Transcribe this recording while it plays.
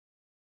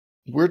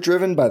We're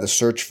driven by the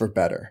search for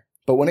better.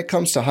 But when it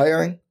comes to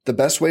hiring, the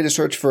best way to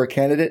search for a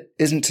candidate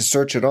isn't to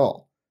search at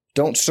all.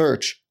 Don't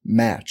search,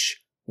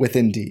 match with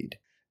Indeed.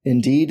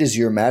 Indeed is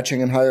your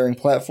matching and hiring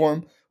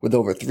platform with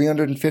over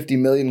 350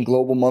 million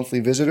global monthly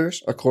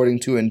visitors,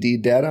 according to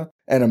Indeed data,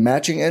 and a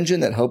matching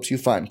engine that helps you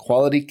find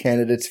quality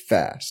candidates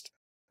fast.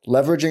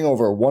 Leveraging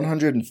over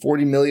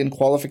 140 million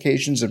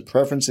qualifications and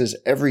preferences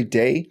every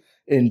day,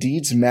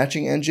 Indeed's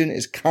matching engine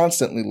is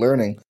constantly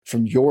learning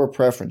from your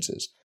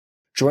preferences.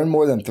 Join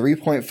more than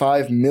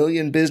 3.5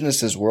 million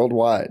businesses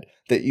worldwide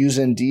that use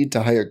Indeed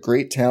to hire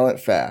great talent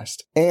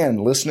fast.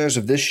 And listeners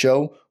of this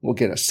show will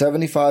get a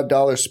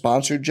 $75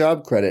 sponsored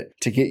job credit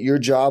to get your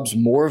jobs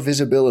more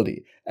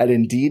visibility at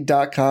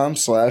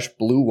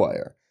Indeed.com/Blue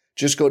Wire.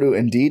 Just go to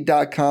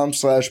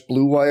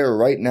Indeed.com/Blue Wire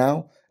right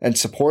now and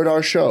support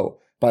our show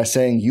by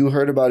saying you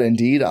heard about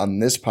Indeed on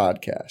this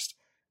podcast.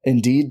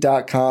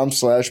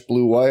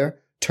 Indeed.com/Blue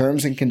Wire.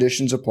 Terms and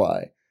conditions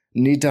apply.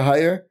 Need to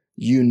hire?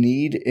 You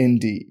need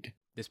Indeed.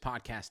 This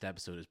podcast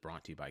episode is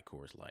brought to you by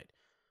Coors Light.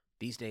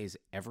 These days,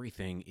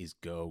 everything is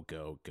go,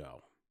 go,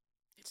 go.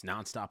 It's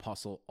nonstop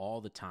hustle all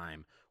the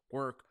time.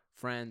 Work,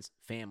 friends,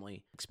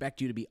 family,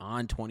 expect you to be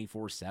on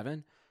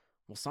 24/7.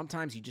 Well,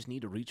 sometimes you just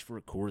need to reach for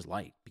a Coors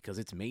Light because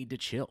it's made to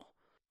chill.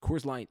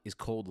 Coors Light is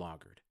cold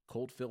lagered,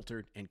 cold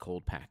filtered, and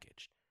cold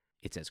packaged.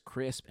 It's as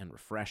crisp and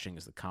refreshing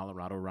as the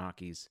Colorado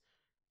Rockies.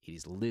 It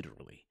is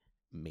literally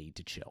made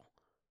to chill.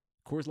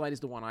 Coors Light is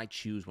the one I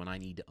choose when I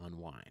need to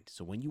unwind.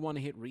 So when you want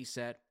to hit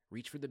reset,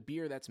 reach for the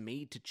beer that's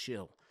made to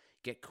chill.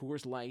 Get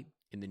Coors Light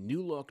in the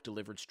new look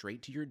delivered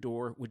straight to your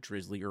door with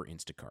Drizzly or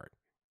Instacart.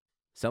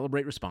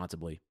 Celebrate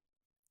responsibly.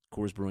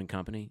 Coors Brewing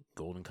Company,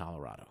 Golden,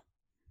 Colorado.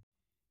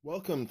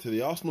 Welcome to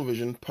the Arsenal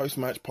Vision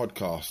post-match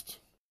podcast.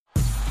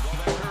 Well,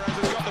 then Perez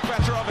has got the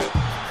better of it,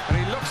 and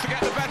he looks to get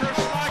the better of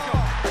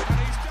Schmeichel, and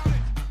he's done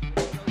it.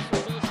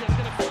 Wilson's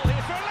going to fall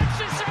here for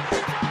Alexis.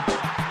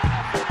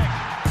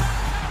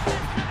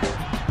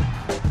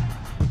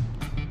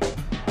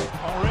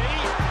 Henry,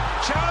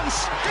 chance,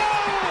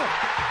 goal!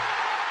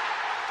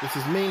 This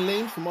is me and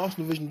Lean from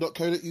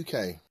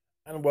arsenalvision.co.uk.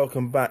 And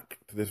welcome back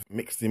to this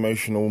mixed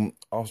emotional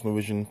Arsenal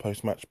Vision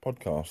post-match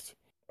podcast.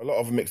 A lot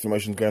of mixed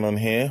emotions going on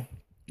here,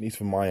 at least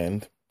from my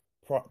end.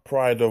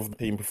 Pride of the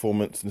team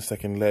performance in the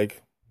second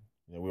leg.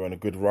 We were on a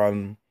good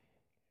run,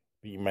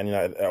 beating Man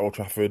United at Old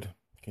Trafford,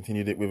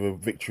 continued it with a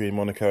victory in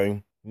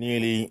Monaco.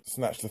 Nearly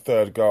snatched the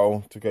third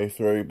goal to go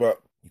through,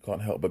 but you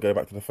can't help but go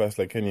back to the first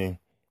leg, can you?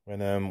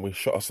 When we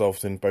shot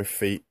ourselves in both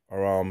feet,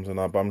 our arms and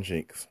our bum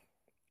cheeks.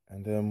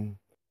 And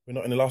we're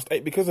not in the last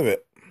 8 because of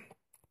it.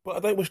 But I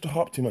don't wish to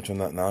harp too much on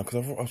that now,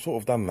 because I've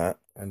sort of done that.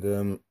 And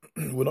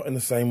we're not in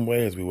the same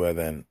way as we were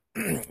then.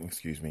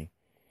 Excuse me.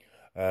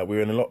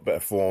 We're in a lot better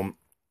form.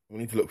 We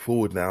need to look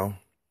forward now.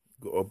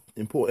 Got an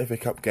important FA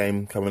Cup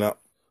game coming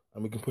up,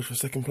 and we can push for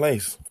second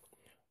place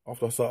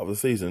after our start of the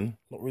season.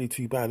 Not really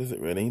too bad, is it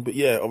really? But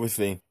yeah,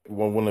 obviously, we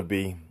want to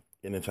be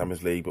in the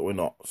Champions League, but we're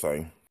not.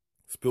 So,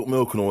 spilt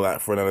milk and all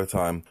that for another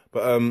time.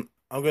 But I'm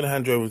going to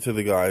hand you over to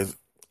the guys,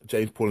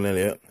 James, Paul and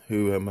Elliot,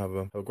 who have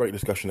a great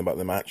discussion about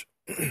the match.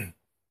 My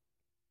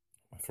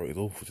throat is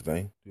awful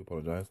today. I do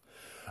apologise.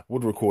 I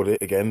would record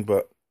it again,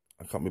 but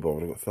I can't be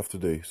bothered. I've got stuff to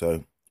do.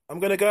 So, I'm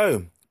going to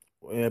go.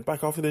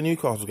 Back after the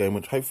Newcastle game,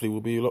 which hopefully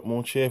will be a lot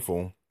more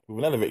cheerful. With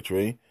another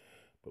victory,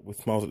 but with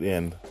smiles at the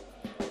end.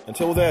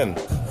 Until then.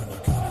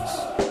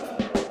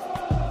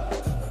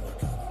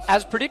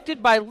 As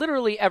predicted by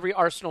literally every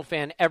Arsenal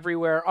fan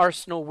everywhere,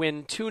 Arsenal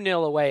win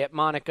 2-0 away at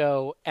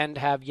Monaco and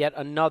have yet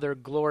another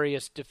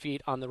glorious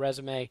defeat on the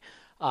resume,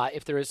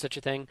 if there is such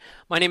a thing.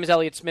 My name is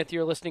Elliot Smith.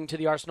 You're listening to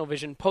the Arsenal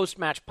Vision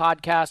post-match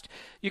podcast.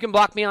 You can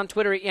block me on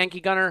Twitter at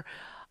Yankee Gunner.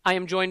 I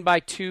am joined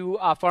by two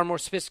far more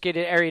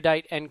sophisticated,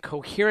 erudite, and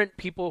coherent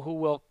people who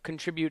will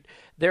contribute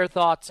their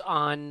thoughts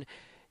on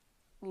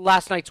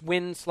last night's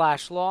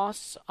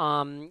win/loss,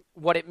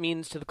 what it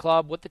means to the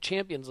club, what the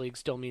Champions League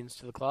still means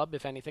to the club,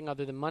 if anything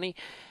other than money,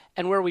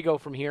 and where we go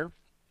from here.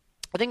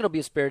 I think it'll be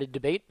a spirited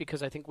debate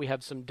because I think we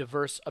have some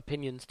diverse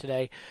opinions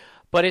today,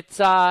 but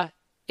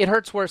it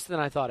hurts worse than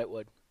I thought it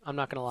would. I'm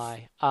not going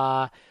to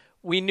lie.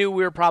 We knew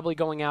we were probably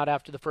going out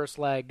after the first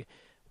leg,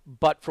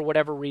 but for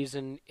whatever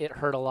reason, it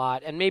hurt a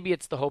lot. And maybe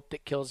it's the hope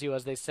that kills you,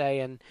 as they say.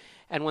 And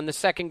when the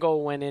second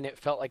goal went in, it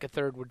felt like a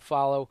third would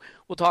follow.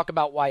 We'll talk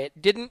about why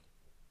it didn't,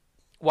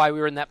 why we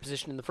were in that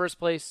position in the first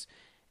place,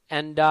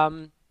 and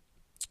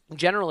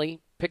generally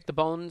pick the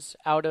bones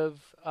out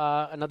of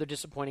another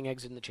disappointing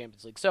exit in the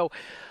Champions League. So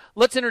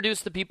let's introduce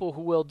the people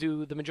who will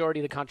do the majority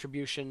of the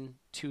contribution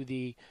to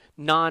the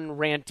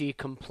non-ranty,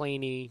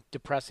 complainy,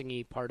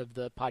 depressing-y part of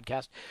the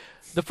podcast.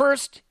 The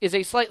first is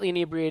a slightly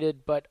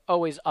inebriated but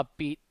always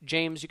upbeat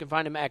James. You can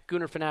find him at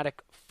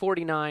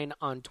GoonerFanatic49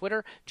 on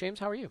Twitter. James,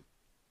 how are you?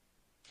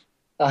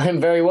 I'm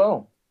very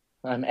well.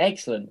 I'm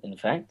excellent, in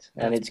fact,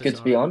 and it's good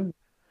to be on.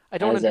 I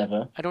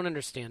don't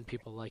understand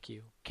people like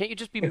you. Can't you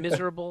just be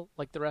miserable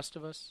like the rest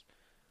of us?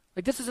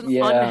 Like, this is an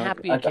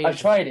unhappy occasion. I've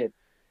tried it.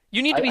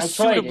 You need to be I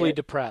tried suitably it.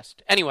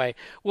 depressed. Anyway,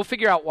 we'll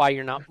figure out why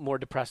you're not more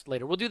depressed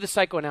later. We'll do the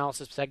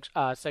psychoanalysis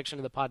section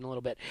of the pod in a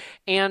little bit.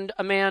 And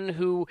a man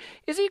who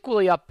is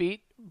equally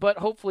upbeat, but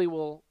hopefully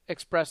will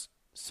express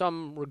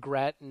some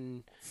regret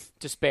and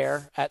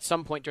despair at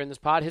some point during this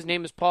pod. His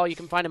name is Paul. You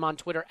can find him on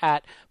Twitter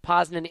at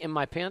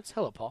PosnanInMyPants.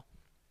 Hello, Paul.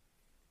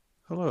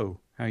 Hello.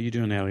 How you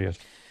doing, Elliot?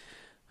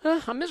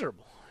 I'm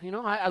miserable.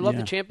 I love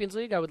the Champions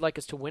League. I would like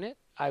us to win it.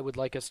 I would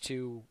like us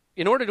to,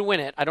 in order to win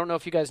it, I don't know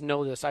if you guys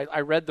know this.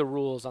 I read the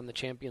rules on the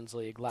Champions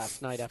League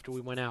last night after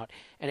we went out,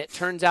 and it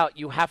turns out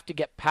you have to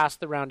get past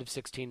the round of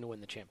 16 to win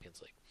the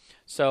Champions League.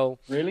 So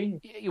Really?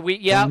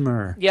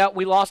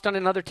 we lost on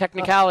another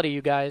technicality,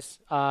 you guys.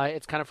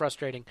 It's kind of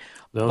frustrating.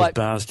 Those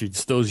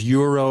bastards, those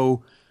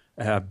Euro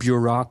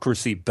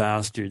bureaucracy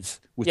bastards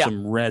with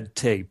some red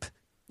tape.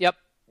 Yep,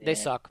 they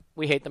suck.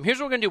 We hate them. Here's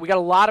what we're going to do. We got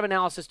a lot of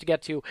analysis to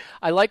get to.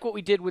 I like what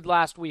we did with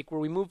last week, where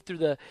we moved through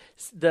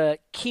the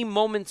key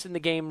moments in the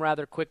game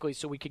rather quickly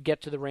so we could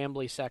get to the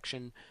rambly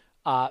section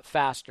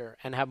faster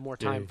and have more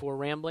time for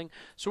rambling.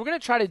 So we're going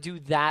to try to do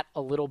that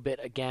a little bit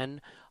again.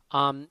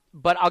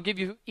 But I'll give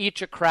you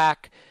each a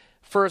crack.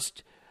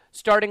 First,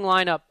 starting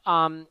lineup.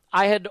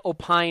 I had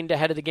opined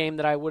ahead of the game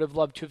that I would have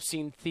loved to have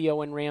seen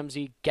Theo and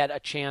Ramsey get a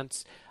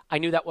chance. I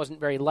knew that wasn't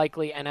very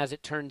likely, and as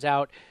it turns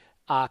out,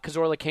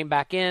 Cazorla came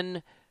back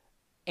in,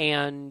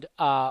 and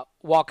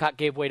Walcott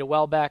gave way to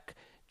Welbeck.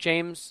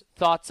 James,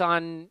 thoughts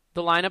on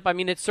the lineup? I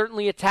mean, it's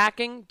certainly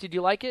attacking. Did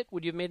you like it?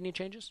 Would you have made any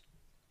changes?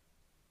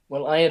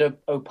 Well, I had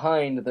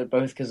opined that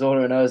both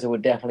Cazorla and Ozil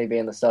would definitely be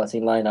in the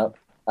starting lineup.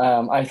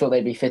 I thought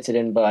they'd be fitted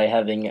in by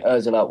having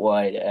Ozil out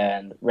wide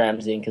and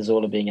Ramsey and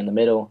Cazorla being in the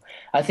middle.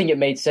 I think it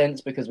made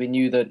sense because we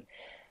knew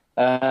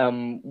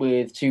that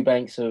with two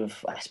banks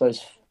of, it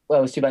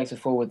was two banks of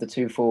four with the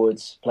two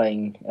forwards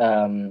playing,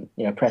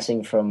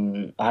 pressing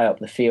from high up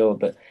the field,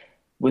 but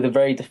with a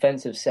very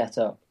defensive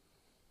setup,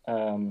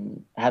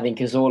 having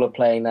Cazorla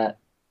playing that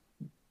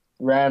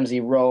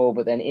Ramsey role,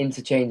 but then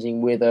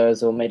interchanging with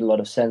Ozil made a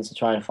lot of sense to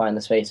try and find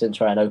the space and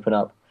try and open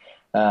up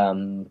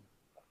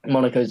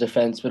Monaco's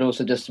defence, but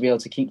also just to be able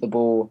to keep the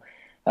ball,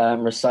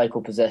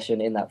 recycle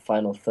possession in that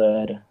final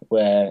third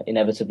where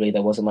inevitably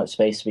there wasn't much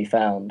space to be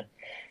found.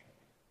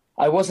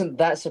 I wasn't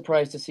that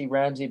surprised to see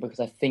Ramsey because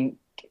I think,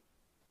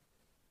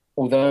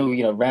 although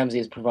Ramsey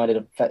has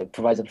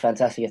provides a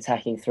fantastic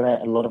attacking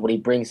threat, a lot of what he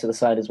brings to the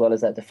side as well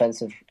as that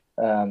defensive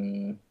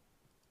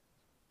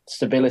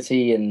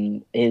stability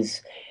and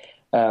his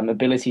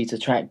ability to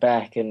track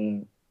back,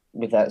 and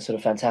with that sort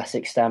of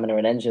fantastic stamina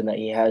and engine that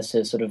he has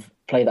to sort of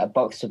play that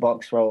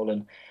box-to-box role.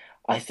 And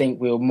I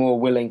think we were more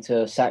willing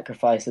to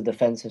sacrifice the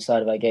defensive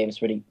side of our games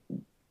to really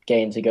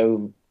to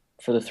go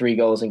for the 3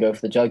 goals and go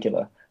for the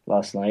jugular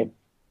last night.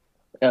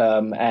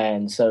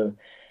 And so,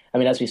 I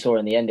mean, as we saw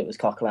in the end, it was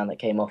Coquelin that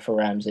came off for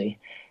Ramsey.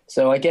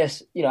 So I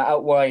guess,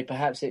 out wide,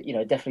 perhaps it,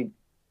 definitely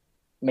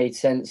made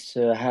sense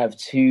to have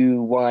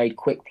 2 wide,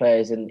 quick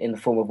players in the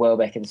form of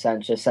Welbeck and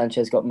Sanchez.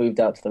 Sanchez got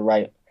moved out to the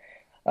right.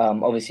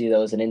 Obviously, there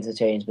was an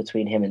interchange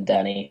between him and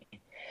Danny,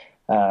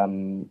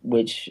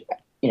 which,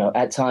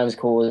 at times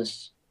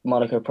caused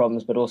Monaco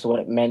problems, but also what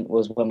it meant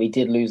was when we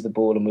did lose the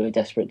ball and we were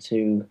desperate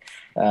to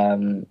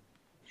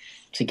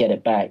get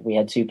it back, we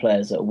had 2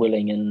 players that are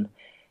willing and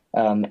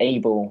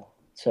able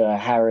to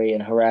harry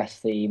and harass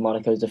the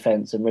Monaco's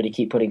defence and really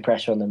keep putting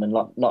pressure on them and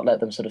not let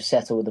them sort of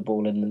settle with the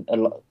ball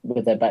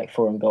with their back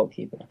 4 and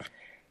goalkeeper.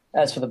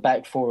 As for the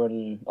back 4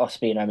 and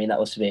Ospina, I mean, that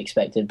was to be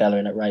expected.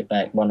 Bellerin at right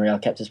back, Monreal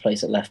kept his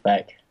place at left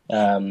back,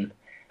 and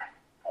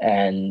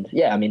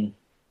yeah, I mean,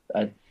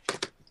 I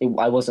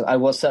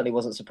certainly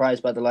wasn't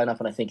surprised by the lineup,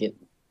 and I think it,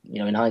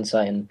 in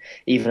hindsight and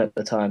even at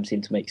the time,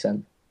 seemed to make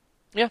sense.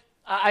 Yeah,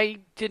 I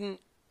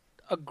didn't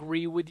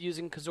agree with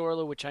using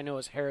Cazorla, which I know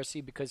is heresy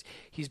because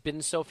he's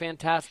been so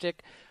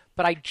fantastic,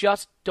 but I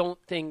just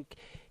don't think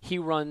he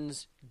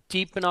runs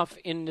deep enough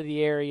into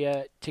the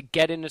area to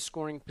get into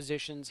scoring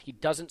positions. He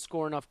doesn't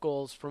score enough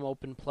goals from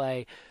open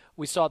play.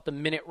 We saw it the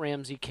minute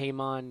Ramsey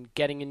came on,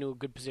 getting into a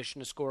good position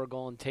to score a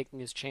goal and taking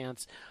his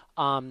chance.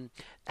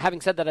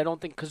 Having said that, I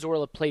don't think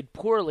Cazorla played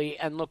poorly,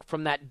 and look,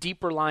 from that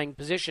deeper lying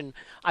position,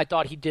 I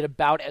thought he did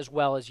about as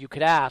well as you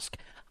could ask.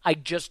 I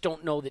just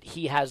don't know that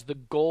he has the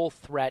goal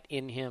threat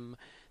in him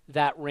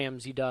that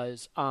Ramsey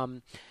does.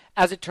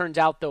 As it turns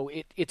out, though,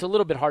 it's a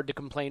little bit hard to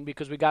complain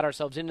because we got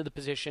ourselves into the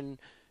position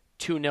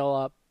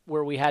 2-0 up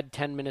where we had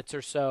 10 minutes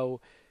or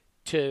so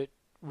to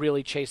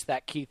really chase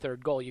that key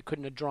third goal. You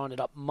couldn't have drawn it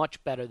up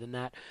much better than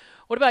that.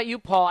 What about you,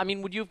 Paul? I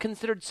mean, would you have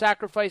considered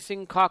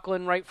sacrificing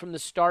Coquelin right from the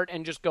start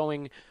and just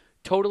going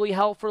totally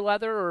hell for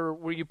leather, or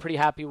were you pretty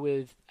happy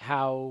with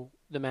how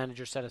the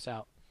manager set us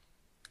out?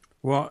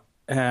 Well,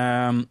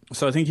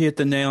 so I think he hit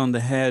the nail on the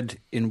head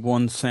in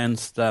one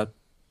sense that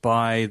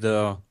by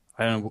the,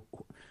 I don't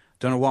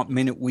know what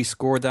minute we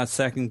scored that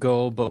second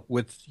goal, but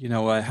with,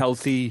 a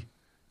healthy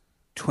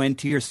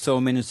 20 or so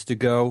minutes to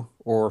go,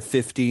 or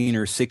 15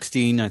 or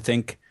 16, I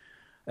think,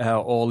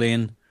 all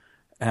in.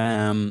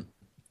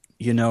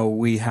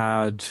 We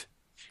had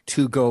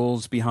 2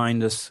 goals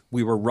behind us.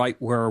 We were right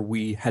where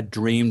we had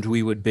dreamed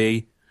we would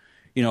be.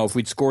 if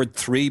we'd scored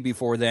 3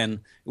 before then,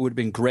 it would have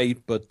been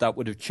great, but that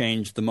would have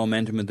changed the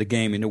momentum of the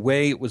game. In a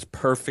way, it was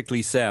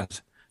perfectly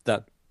set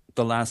that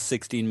the last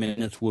 16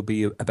 minutes will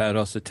be about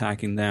us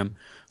attacking them.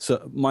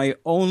 So my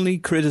only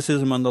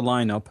criticism on the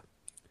lineup,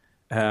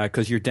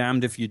 because you're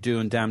damned if you do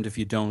and damned if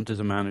you don't as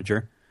a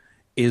manager,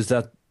 is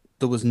that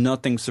there was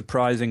nothing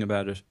surprising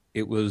about it.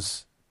 It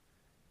was,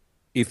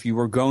 if you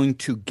were going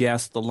to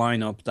guess the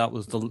lineup, that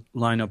was the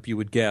lineup you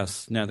would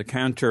guess. Now, the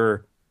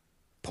counter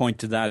point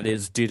to that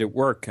is, did it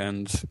work?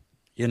 And,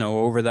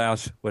 over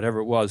that, whatever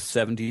it was,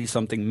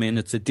 70-something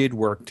minutes, it did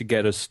work to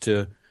get us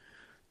to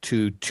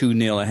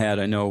 2-0 ahead.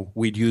 I know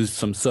we'd used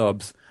some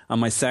subs.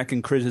 And my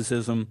second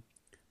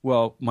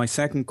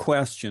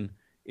question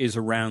is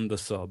around the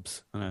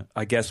subs.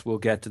 I guess we'll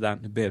get to that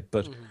in a bit.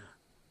 But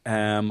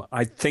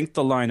I think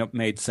the lineup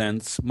made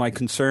sense. My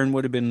concern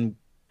would have been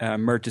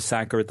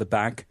Mertesacker at the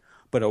back,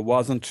 but I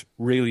wasn't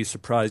really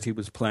surprised he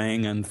was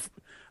playing. And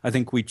I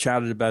think we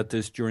chatted about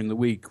this during the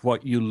week.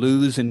 What you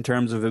lose in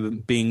terms of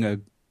him being a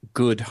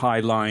good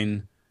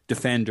high-line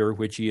defender,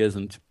 which he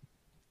isn't,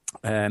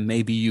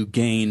 maybe you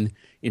gain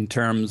in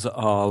terms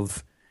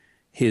of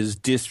his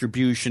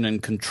distribution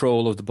and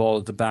control of the ball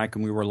at the back,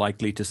 and we were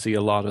likely to see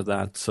a lot of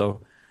that.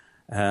 So,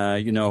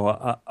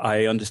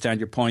 I understand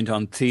your point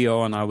on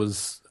Theo, and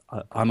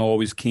I'm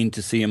always keen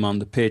to see him on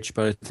the pitch,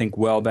 but I think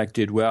Welbeck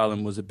did well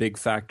and was a big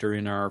factor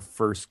in our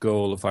first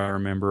goal, if I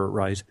remember it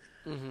right.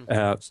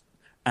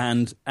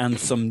 And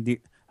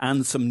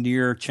some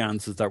near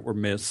chances that were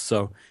missed.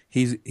 So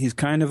he's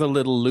kind of a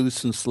little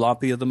loose and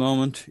sloppy at the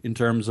moment in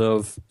terms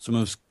of some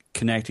of his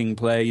connecting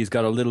play. He's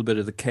got a little bit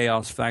of the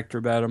chaos factor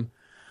about him.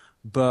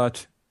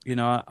 But,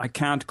 I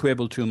can't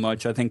quibble too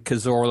much. I think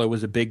Cazorla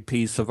was a big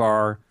piece of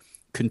our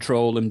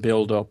control and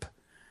build-up,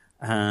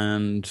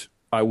 and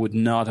I would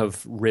not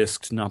have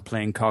risked not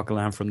playing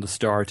Coquelin from the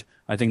start.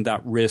 I think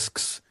that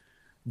risks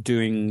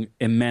doing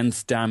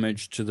immense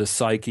damage to the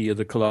psyche of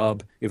the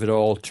club if it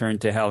all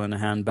turned to hell in a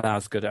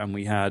handbasket and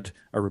we had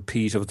a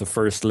repeat of the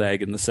first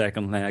leg and the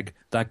second leg.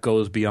 That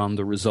goes beyond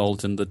the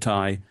result in the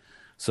tie.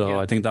 So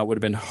I think that would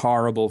have been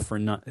horrible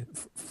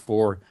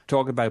for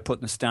talk about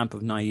putting a stamp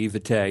of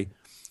naivete.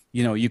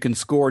 You can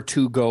score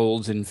 2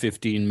 goals in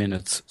 15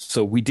 minutes.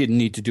 So we didn't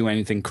need to do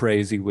anything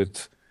crazy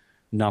with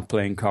not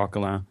playing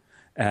Coquelin.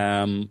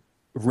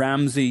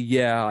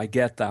 Ramsey, I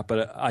get that,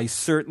 but I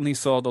certainly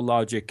saw the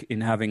logic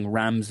in having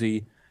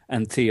Ramsey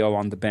and Theo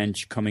on the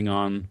bench coming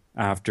on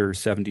after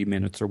 70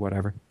 minutes or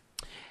whatever.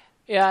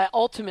 Yeah,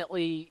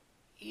 ultimately,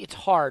 it's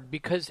hard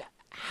because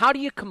how do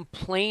you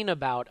complain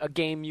about a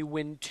game you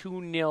win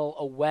 2-0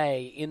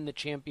 away in the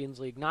Champions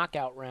League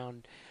knockout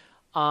round?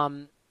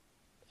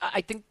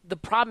 I think the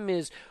problem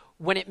is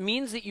when it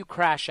means that you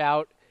crash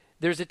out,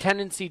 there's a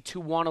tendency to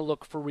want to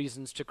look for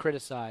reasons to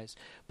criticize.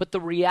 But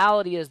the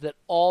reality is that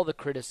all the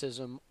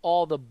criticism,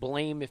 all the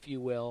blame, if you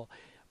will,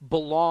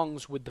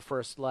 belongs with the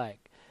first leg.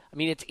 I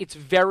mean, it's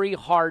very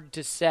hard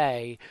to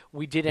say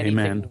we did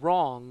anything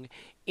wrong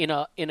in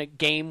a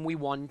game we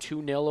won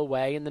 2-0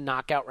 away in the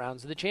knockout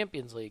rounds of the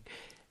Champions League.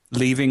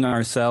 Leaving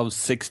ourselves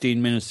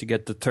 16 minutes to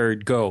get the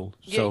third goal.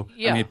 So,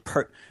 yeah. I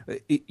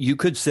mean, you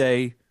could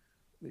say,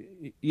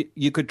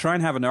 you could try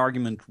and have an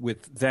argument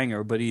with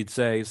Wenger, but he'd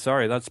say,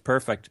 sorry, that's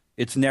perfect.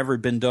 It's never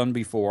been done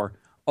before.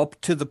 Up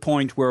to the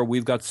point where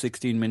we've got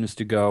 16 minutes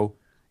to go,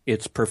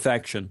 it's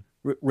perfection.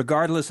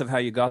 Regardless of how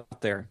you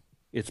got there,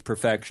 it's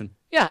perfection.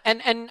 Yeah,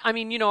 and I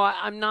mean,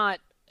 I'm not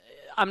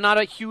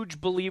a huge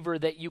believer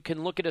that you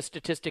can look at a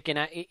statistic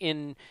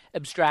in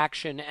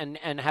abstraction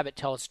and have it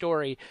tell a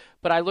story,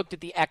 but I looked at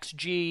the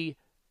XG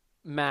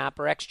map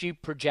or XG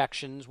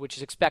projections, which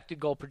is expected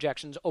goal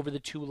projections over the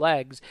 2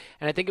 legs,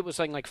 and I think it was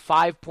something like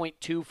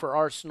 5.2 for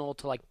Arsenal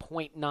to like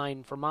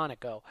 0.9 for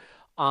Monaco.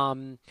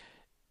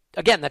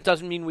 Again, that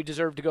doesn't mean we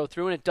deserve to go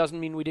through, and it doesn't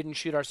mean we didn't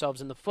shoot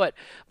ourselves in the foot.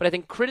 But I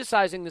think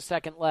criticizing the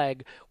second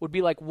leg would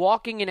be like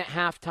walking in at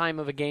halftime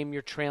of a game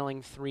you're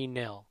trailing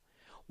 3-0,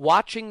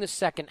 watching the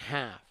second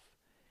half,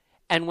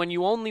 and when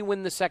you only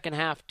win the second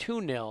half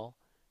 2-0,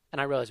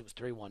 and I realize it was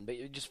 3-1, but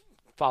you just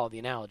follow the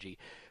analogy,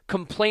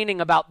 complaining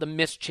about the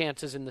missed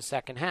chances in the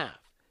second half.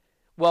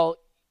 Well,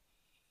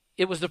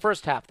 it was the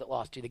first half that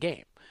lost you the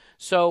game.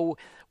 So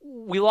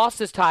we lost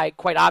this tie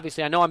quite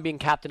obviously. I know I'm being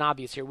Captain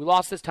Obvious here. We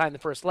lost this tie in the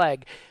first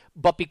leg,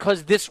 but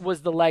because this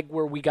was the leg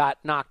where we got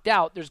knocked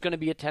out, there's going to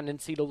be a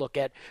tendency to look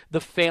at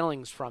the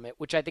failings from it,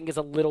 which I think is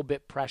a little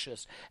bit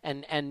precious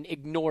and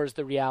ignores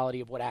the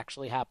reality of what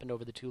actually happened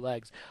over the 2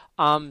 legs.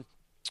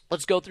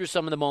 Let's go through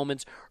some of the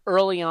moments.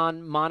 Early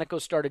on, Monaco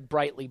started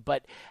brightly,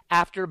 but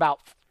after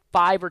about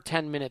 5 or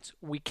 10 minutes,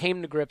 we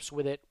came to grips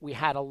with it. We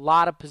had a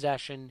lot of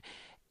possession,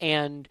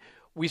 and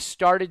we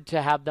started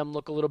to have them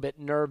look a little bit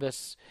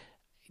nervous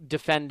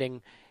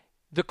defending.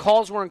 The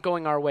calls weren't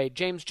going our way.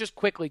 James, just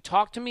quickly,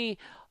 talk to me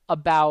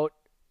about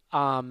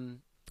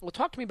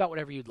talk to me about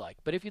whatever you'd like.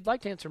 But if you'd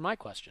like to answer my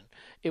question,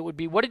 it would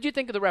be, what did you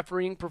think of the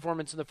refereeing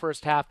performance in the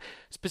first half,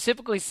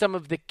 specifically some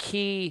of the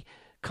key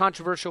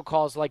controversial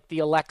calls like the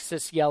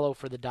Alexis yellow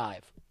for the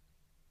dive?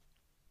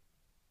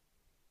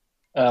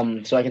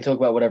 So I can talk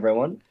about whatever I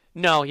want?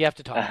 No, you have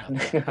to talk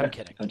about that. I'm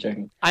kidding. I'm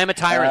joking. I am a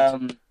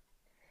tyrant.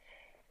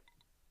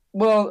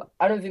 Well,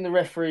 I don't think the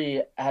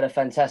referee had a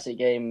fantastic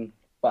game,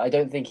 but I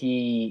don't think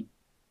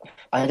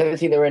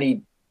there were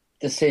any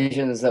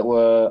decisions that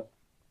were,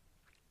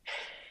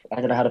 I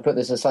don't know how to put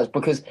this as such,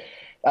 because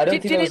I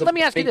don't think there was let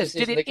me ask you this.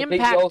 Did it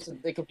impact...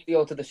 They completely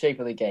altered the shape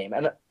of the game.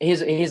 And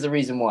here's the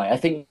reason why. I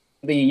think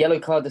the yellow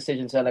card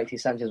decision to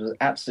Alexis Sanchez was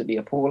absolutely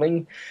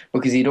appalling,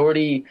 because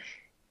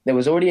there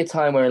was already a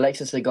time where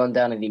Alexis had gone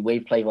down and he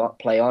waved play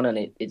on,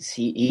 and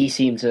he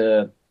seemed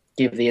to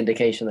give the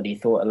indication that he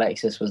thought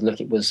Alexis was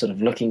sort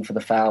of looking for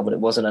the foul, but it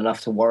wasn't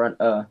enough to warrant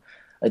a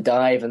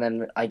dive. And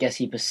then I guess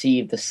he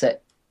perceived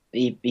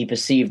he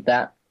perceived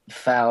that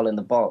foul in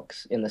the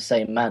box in the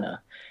same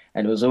manner,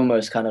 and it was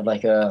almost kind of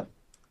like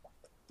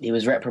he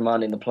was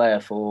reprimanding the player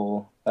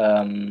for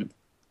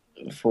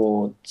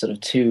sort of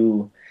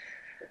two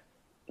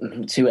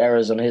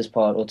errors on his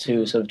part, or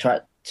two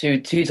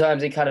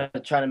times he kind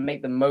of trying to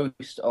make the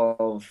most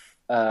of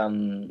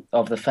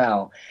the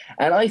foul.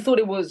 And I thought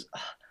it was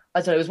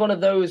one of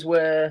those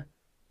where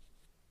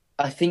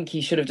I think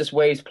he should have just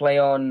waved play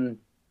on,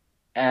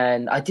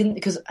 and I didn't,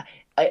 because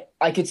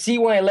I could see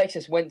why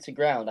Alexis went to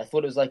ground. I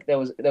thought it was like there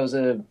was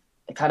a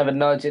kind of a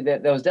nudge.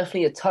 There was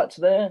definitely a touch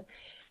there,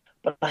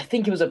 but I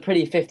think it was a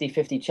pretty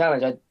 50-50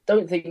 challenge. I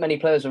don't think many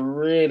players were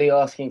really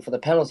asking for the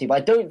penalty, but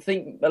I don't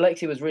think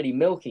Alexis was really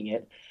milking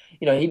it.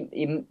 You know,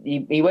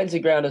 he went to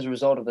ground as a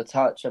result of the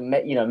touch, and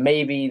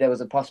maybe there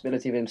was a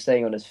possibility of him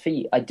staying on his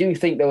feet. I do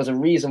think there was a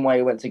reason why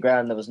he went to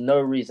ground. There was no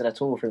reason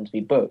at all for him to be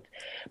booked.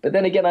 But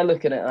then again, I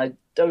look at it, and I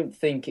don't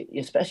think,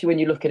 especially when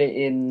you look at it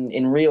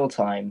in real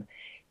time,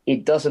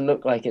 it doesn't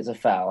look like it's a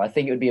foul. I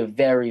think it would be a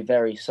very,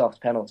 very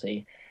soft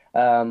penalty.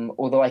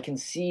 Although I can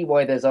see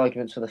why there's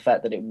arguments for the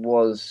fact that it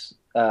was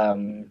a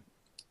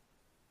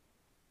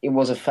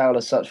foul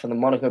as such from the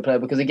Monaco player,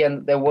 because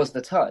again, there was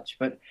the touch.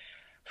 But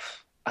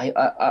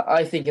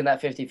I think in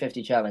that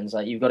 50-50 challenge,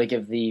 like, you've got to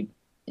give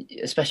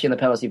especially in the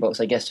penalty box,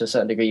 I guess to a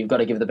certain degree, you've got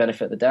to give the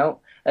benefit of the doubt.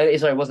 Sorry,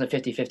 it wasn't a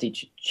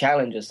 50-50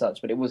 challenge as such,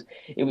 but it was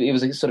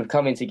a sort of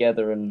coming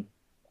together. And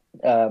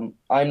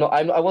I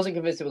wasn't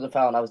convinced it was a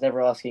foul, and I was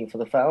never asking for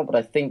the foul. But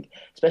I think,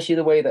 especially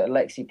the way that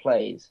Alexis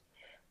plays,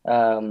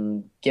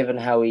 given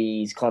how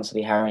he's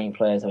constantly harrying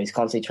players, how he's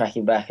constantly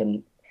tracking back,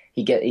 and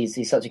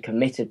he's such a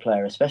committed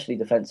player, especially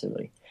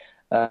defensively.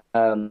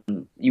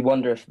 You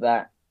wonder if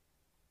that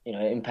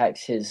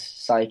impacts his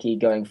psyche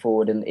going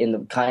forward in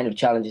the kind of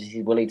challenges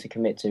he's willing to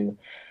commit to,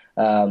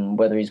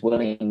 whether he's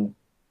willing,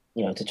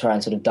 to try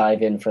and sort of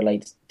dive in for a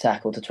late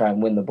tackle to try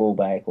and win the ball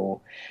back,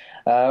 or.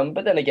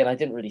 But then again, I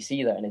didn't really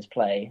see that in his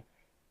play.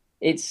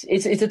 It's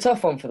a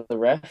tough one for the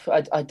ref.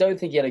 I don't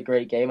think he had a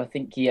great game. I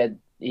think he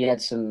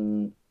had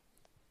some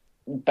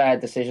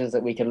bad decisions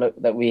that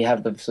we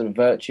have the sort of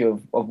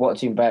virtue of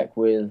watching back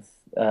with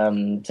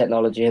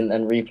technology and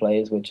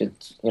replays, which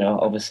is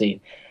obviously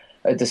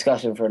a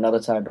discussion for another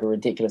time, but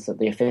ridiculous that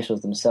the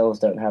officials themselves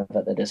don't have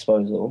at their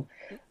disposal.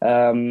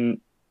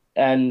 And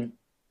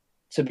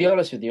to be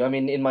honest with you, I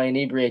mean, in my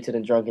inebriated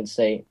and drunken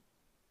state,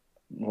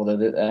 although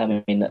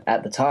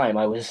at the time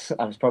I was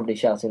probably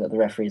shouting that the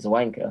referee is a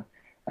wanker,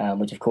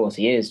 which of course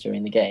he is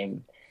during the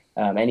game.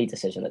 Any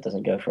decision that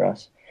doesn't go for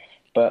us.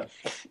 But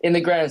in the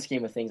grand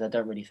scheme of things, I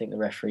don't really think the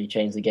referee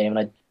changed the game,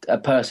 and I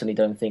personally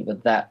don't think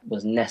that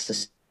was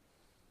necessarily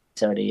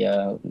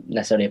a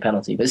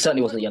penalty, but it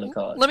certainly wasn't a yellow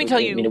card. Let me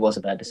tell you, it was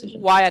a bad decision.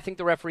 Why I think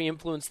the referee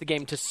influenced the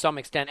game to some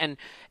extent. And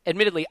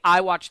admittedly,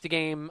 I watched the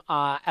game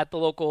at the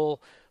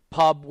local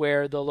pub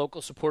where the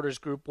local supporters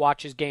group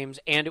watches games,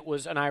 and it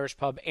was an Irish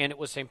pub, and it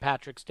was St.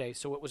 Patrick's Day,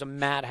 so it was a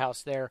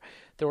madhouse there.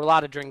 There were a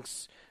lot of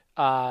drinks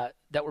that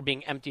were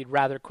being emptied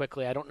rather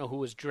quickly. I don't know who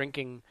was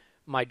drinking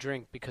my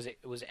drink because it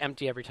was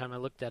empty every time I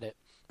looked at it.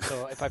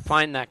 So if I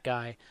find that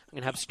guy, I'm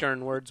going to have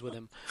stern words with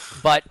him.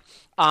 But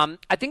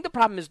I think the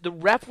problem is the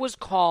ref was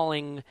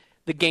calling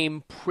the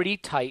game pretty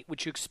tight,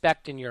 which you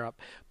expect in Europe,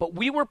 but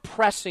we were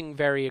pressing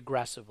very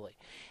aggressively.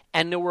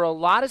 And there were a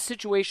lot of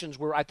situations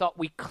where I thought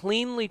we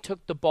cleanly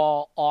took the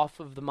ball off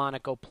of the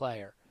Monaco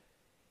player.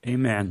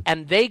 Amen.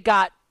 And they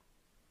got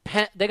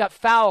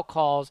foul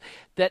calls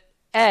that,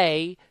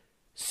 A,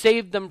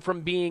 saved them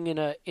from being in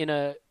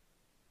a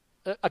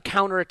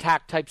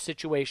counterattack type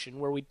situation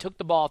where we took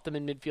the ball off them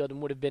in midfield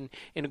and would have been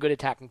in a good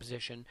attacking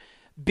position.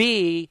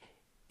 B,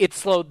 it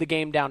slowed the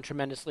game down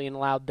tremendously and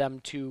allowed them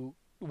to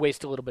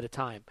waste a little bit of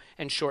time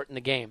and shorten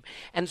the game.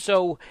 And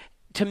so,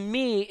 to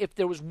me, if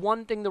there was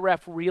one thing the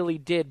ref really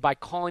did by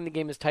calling the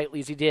game as tightly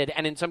as he did,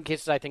 and in some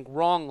cases I think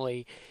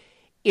wrongly,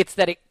 it's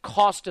that it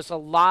cost us a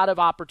lot of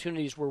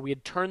opportunities where we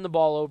had turned the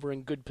ball over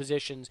in good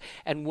positions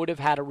and would have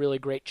had a really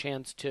great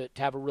chance to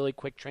have a really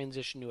quick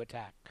transition to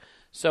attack.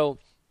 So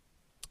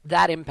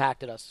that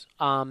impacted us.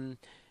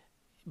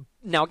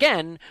 Now,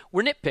 again,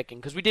 we're nitpicking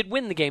because we did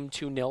win the game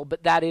 2-0,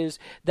 but that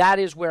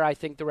is where I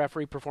think the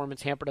referee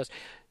performance hampered us.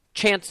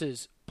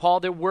 Chances. Paul,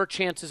 there were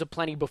chances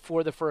aplenty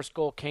before the first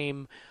goal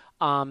came.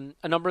 A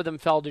number of them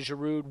fell to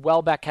Giroud.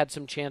 Welbeck had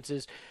some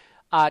chances.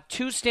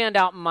 Two stand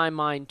out in my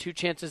mind, two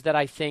chances that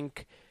I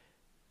think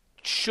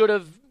should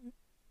have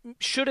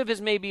should have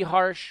is maybe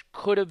harsh,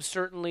 could have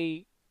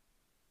certainly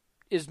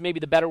is maybe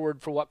the better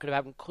word for what could have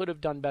happened, could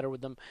have done better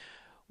with them.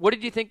 What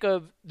did you think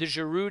of the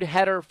Giroud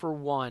header for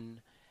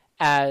one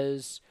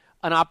as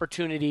an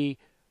opportunity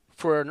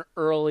for an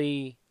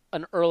early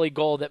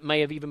goal that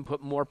may have even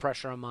put more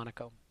pressure on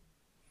Monaco?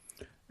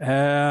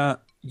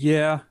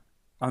 Yeah.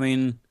 I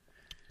mean,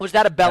 was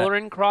that a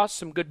Bellerin cross?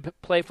 Some good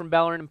play from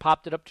Bellerin and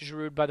popped it up to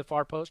Giroud by the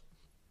far post?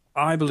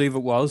 I believe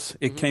it was.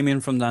 It came in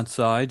from that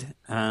side,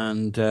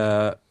 and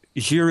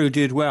Giroud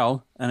did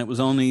well, and it was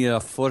only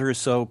a foot or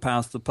so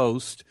past the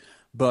post.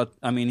 But,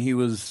 I mean, he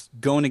was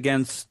going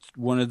against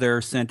one of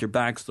their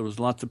centre-backs. There was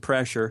lots of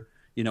pressure.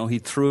 You know, he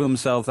threw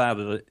himself at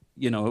it.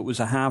 You know, it was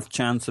a half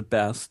chance at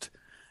best.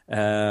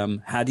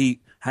 Had he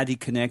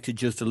connected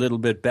just a little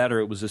bit better,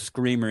 it was a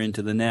screamer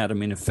into the net. I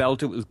mean, it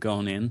felt it was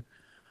going in.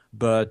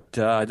 But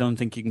I don't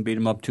think you can beat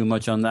him up too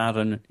much on that.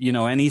 And, you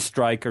know, any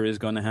striker is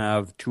going to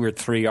have 2 or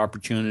 3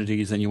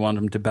 opportunities and you want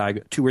him to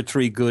bag 2 or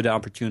 3 good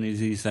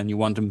opportunities and you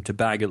want him to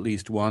bag at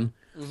least one.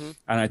 Mm-hmm.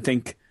 And I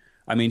think,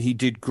 I mean, he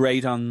did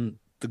great on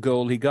the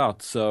goal he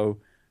got. So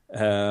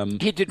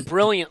he did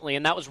brilliantly,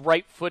 and that was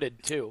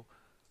right-footed too.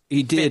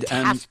 He did.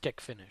 Fantastic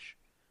finish.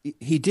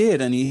 He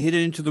did, and he hit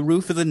it into the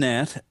roof of the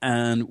net,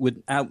 and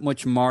without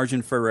much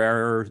margin for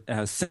error,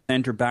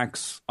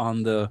 centre-backs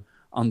on the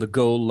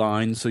goal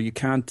line, so you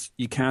can't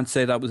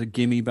say that was a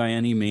gimme by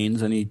any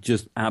means, and he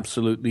just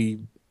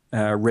absolutely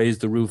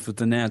raised the roof of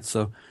the net.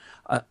 So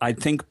I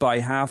think by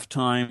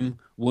half-time,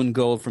 1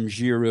 goal from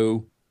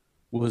Giroud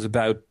was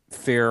about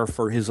fair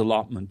for his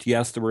allotment.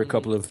 Yes, there were a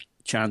couple of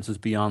chances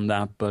beyond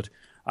that, but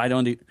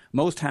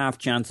most half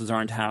chances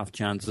aren't half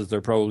chances.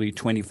 They're probably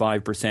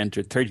 25%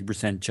 or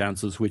 30%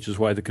 chances, which is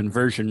why the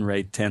conversion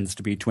rate tends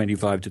to be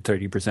 25 to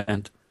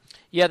 30%.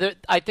 Yeah,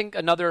 I think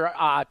another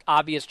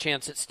obvious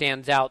chance that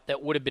stands out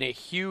that would have been a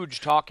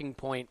huge talking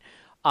point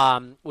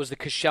was the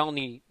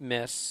Koscielny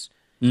miss.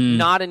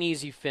 Not an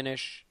easy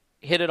finish.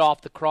 Hit it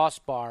off the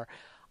crossbar.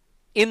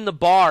 In the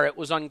bar, it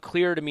was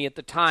unclear to me at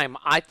the time.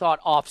 I thought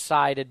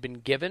offside had been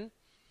given,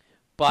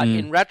 but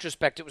in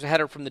retrospect, it was a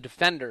header from the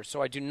defender,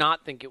 so I do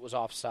not think it was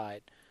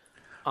offside.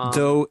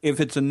 Though, if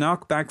it's a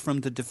knockback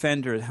from the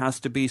defender, it has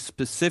to be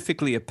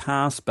specifically a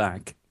pass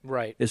back.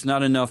 Right. It's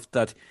not enough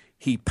that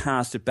he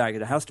passed it back.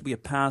 It has to be a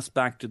pass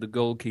back to the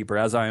goalkeeper,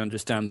 as I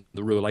understand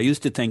the rule. I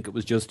used to think it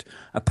was just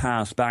a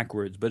pass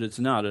backwards, but it's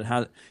not.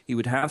 He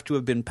would have to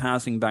have been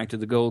passing back to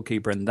the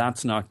goalkeeper, and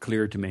that's not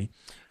clear to me.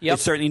 Yep.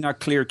 It's certainly not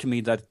clear to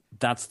me that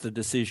that's the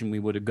decision we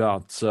would have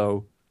got.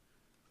 So,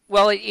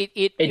 well, it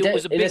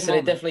was a big moment.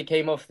 It definitely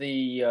came off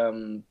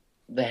the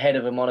head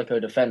of a Monaco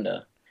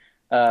defender.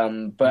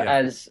 But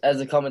as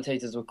the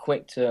commentators were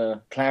quick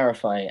to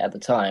clarify at the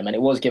time, and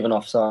it was given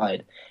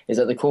offside, is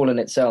that the call in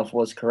itself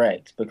was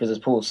correct because, as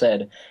Paul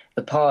said,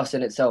 the pass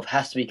in itself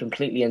has to be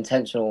completely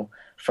intentional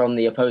from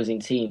the opposing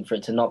team for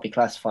it to not be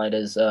classified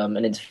as an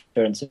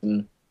interference,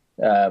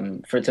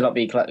 for it to not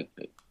be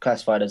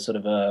classified as sort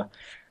of a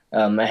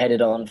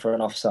headed on for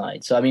an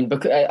offside. So I mean,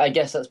 I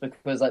guess that's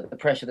because like the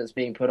pressure that's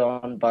being put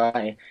on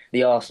by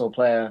the Arsenal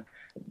player,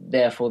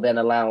 therefore then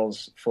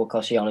allows for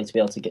Koscielny to be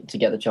able to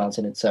get the chance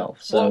in itself.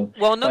 So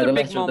well, another by the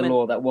big letter moment, of the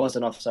law, that was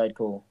an offside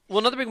call. Well,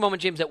 another big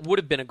moment, James, that would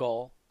have been a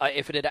goal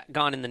if it had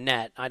gone in the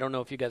net. I don't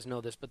know if you guys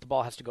know this, but the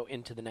ball has to go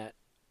into the net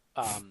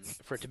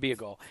for it to be a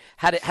goal.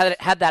 Had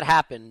that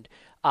happened,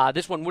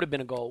 this one would have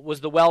been a goal.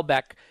 Was the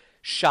Welbeck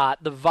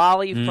shot, the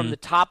volley from the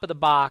top of the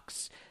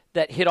box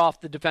that hit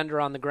off the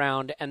defender on the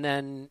ground and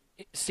then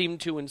seemed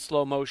to, in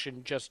slow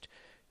motion, just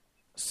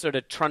sort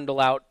of trundle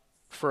out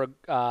for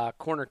a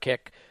corner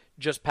kick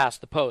just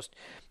past the post.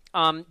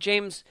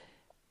 James,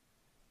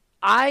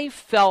 I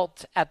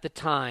felt at the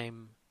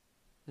time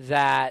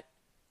that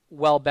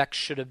Welbeck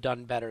should have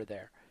done better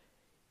there.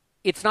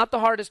 It's not the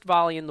hardest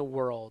volley in the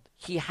world.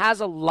 He has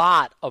a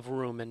lot of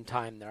room and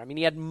time there. I mean,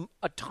 he had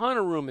a ton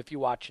of room if you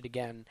watch it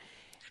again.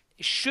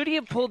 Should he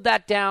have pulled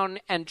that down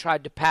and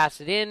tried to pass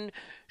it in?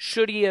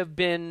 Should he have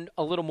been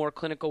a little more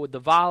clinical with the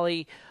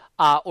volley?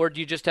 Or do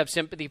you just have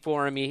sympathy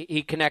for him?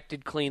 He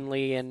connected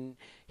cleanly and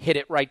hit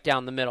it right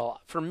down the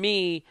middle. For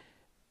me,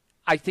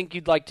 I think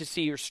you'd like to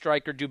see your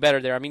striker do better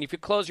there. I mean, if you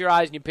close your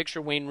eyes and you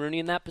picture Wayne Rooney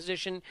in that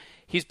position,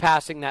 he's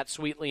passing that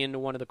sweetly into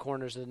one of the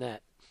corners of the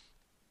net.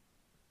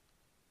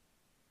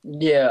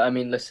 Yeah, I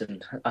mean,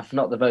 listen, I'm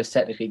not the most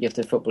technically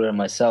gifted footballer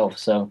myself,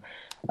 so...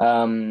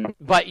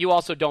 but you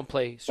also don't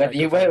play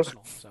striker for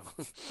Arsenal, so...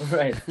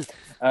 Right.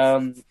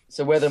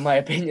 So whether my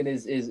opinion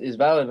is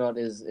valid or not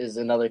is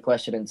another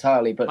question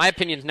entirely. But my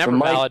opinion's never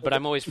valid, but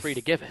I'm always free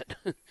to give it.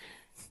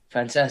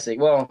 Fantastic.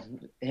 Well,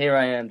 here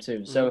I am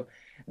too. So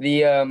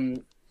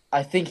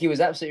I think he was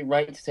absolutely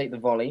right to take the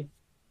volley.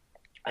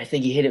 I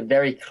think he hit it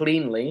very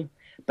cleanly.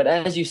 But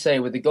as you say,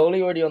 with the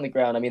goalie already on the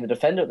ground, I mean, the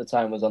defender at the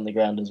time was on the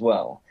ground as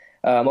well.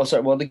 The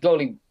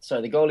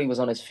goalie was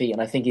on his feet,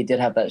 and I think he did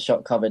have that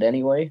shot covered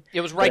anyway. It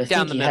was right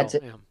down the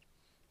middle.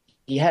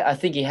 I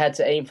think he had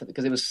to aim for it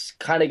because it was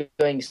kind of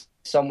going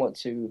somewhat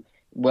to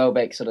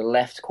Welbeck's sort of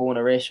left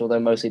corner-ish, although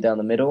mostly down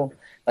the middle.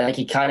 I think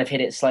he kind of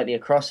hit it slightly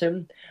across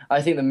him.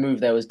 I think the move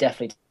there was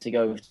definitely to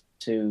go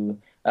to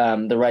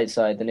the right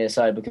side, the near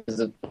side,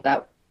 because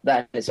that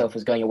in itself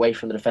was going away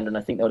from the defender, and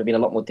I think that would have been a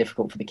lot more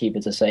difficult for the keeper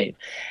to save.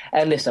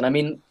 And listen, I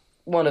mean,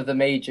 one of the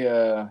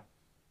major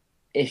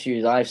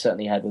issues I've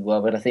certainly had with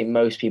Welbeck, I think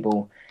most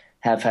people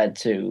have had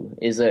too,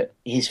 is that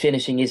his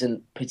finishing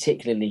isn't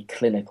particularly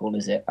clinical,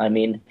 is it? I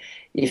mean,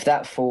 if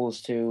that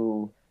falls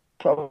to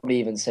probably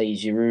even say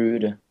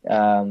Giroud,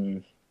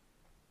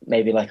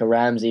 maybe like a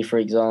Ramsey, for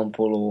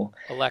example, or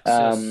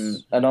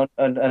Alexis,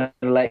 an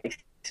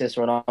Alexis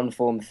or an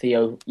unformed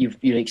Theo, you'd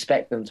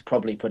expect them to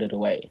probably put it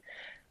away.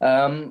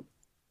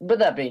 But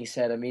that being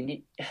said, I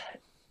mean,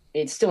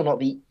 it's still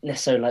not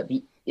necessarily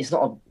like it's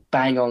not a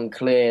bang on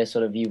clear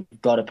sort of you've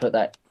got to put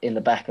that in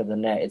the back of the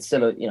net. It's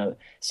still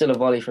a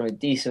volley from a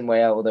decent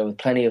way out, although with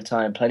plenty of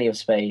time, plenty of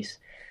space.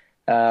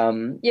 I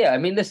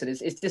mean, listen,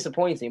 it's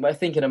disappointing, but I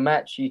think in a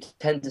match you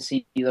tend to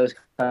see those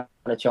kind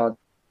of chances.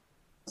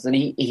 And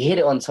he hit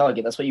it on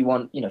target. That's what you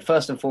want.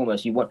 First and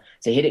foremost, you want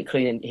to hit it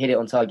clean and hit it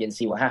on target and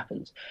see what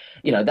happens.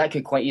 That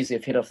could quite easily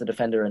have hit off the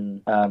defender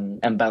and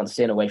bounced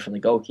in away from the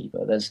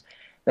goalkeeper. There's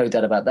no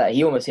doubt about that.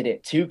 He almost hit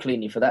it too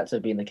cleanly for that to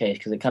have been the case,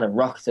 because it kind of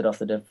rocketed off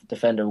the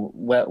defender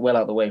well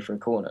out the way for a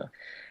corner.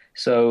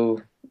 So,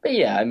 but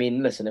yeah, I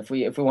mean, listen, if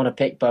we want to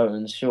pick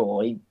bones,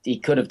 sure, he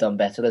could have done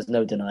better. There's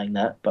no denying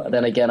that. But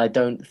then again, I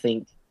don't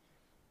think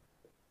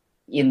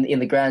in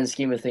the grand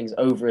scheme of things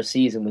over a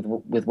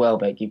season with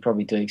Welbeck, you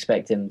probably do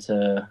expect him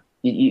to.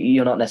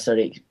 You're not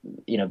necessarily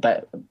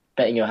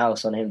betting your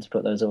house on him to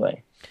put those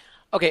away.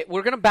 Okay,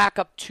 we're going to back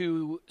up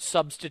to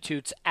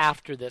substitutes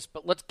after this,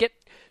 but let's get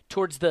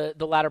towards the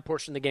latter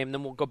portion of the game,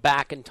 then we'll go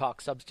back and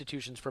talk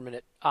substitutions for a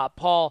minute.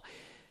 Paul,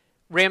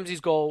 Ramsey's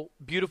goal,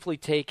 beautifully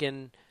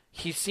taken.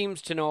 He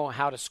seems to know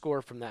how to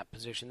score from that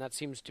position. That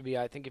seems to be,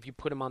 I think, if you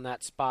put him on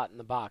that spot in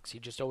the box, he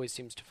just always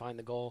seems to find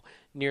the goal,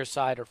 near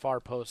side or far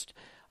post.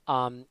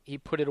 He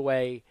put it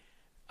away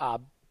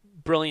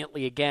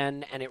brilliantly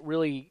again, and it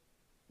really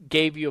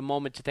gave you a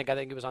moment to think, I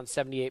think it was on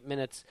 78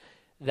 minutes,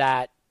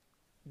 that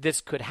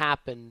this could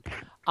happen.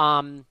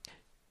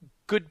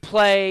 Good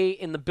play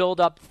in the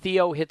build-up.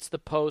 Theo hits the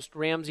post.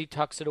 Ramsey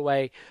tucks it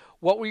away.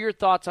 What were your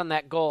thoughts on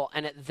that goal?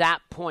 And at that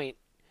point,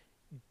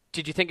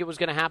 did you think it was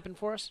going to happen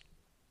for us?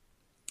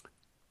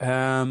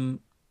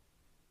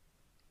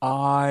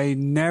 I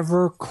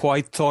never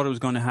quite thought it was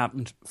going to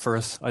happen for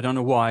us. I don't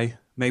know why.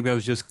 Maybe I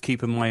was just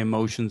keeping my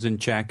emotions in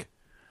check.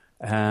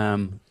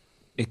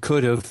 It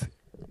could have.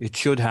 It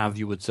should have,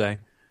 you would say.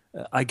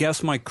 I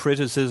guess my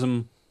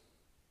criticism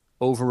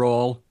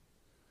overall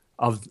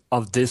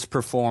of this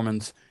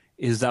performance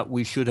is that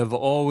we should have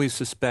always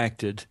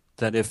suspected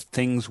that if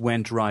things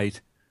went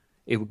right,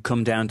 it would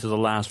come down to the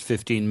last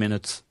 15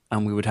 minutes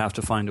and we would have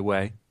to find a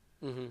way.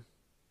 Mm-hmm.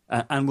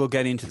 And we'll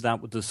get into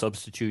that with the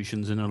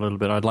substitutions in a little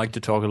bit. I'd like to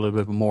talk a little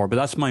bit more, but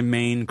that's my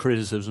main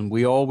criticism.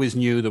 We always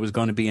knew there was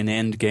going to be an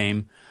end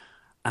game,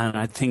 and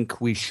I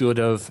think we should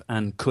have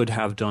and could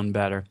have done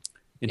better.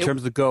 In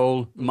terms of the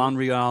goal,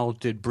 Monreal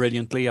did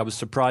brilliantly. I was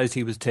surprised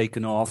he was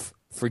taken off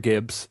for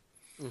Gibbs.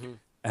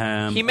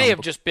 Mm-hmm. He may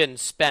have just been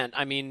spent.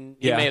 I mean,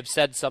 he may have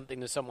said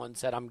something to someone,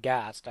 said, "I'm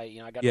gassed."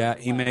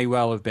 He may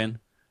well have been.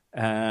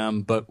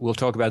 But we'll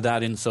talk about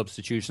that in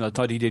substitution. I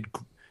thought he did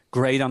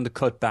great on the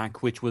cutback,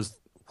 which was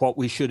what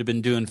we should have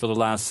been doing for the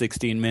last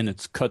 16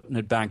 minutes, cutting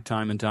it back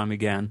time and time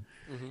again,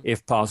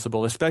 if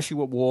possible, especially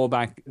with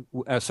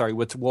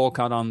with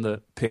Walcott on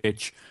the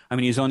pitch. I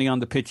mean, he's only on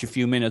the pitch a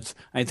few minutes.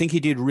 I think he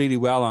did really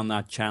well on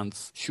that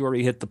chance. Sure,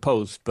 he hit the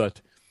post,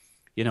 but,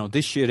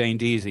 this shit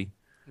ain't easy.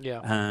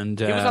 Yeah. And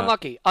he was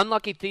unlucky.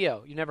 Unlucky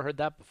Theo. You never heard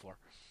that before.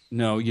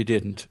 No, you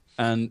didn't.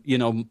 And,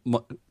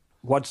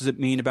 what does it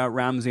mean about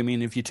Ramsey? I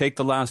mean, if you take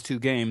the last two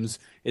games,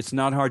 it's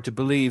not hard to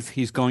believe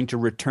he's going to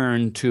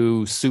return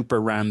to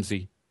Super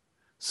Ramsey.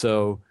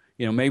 So,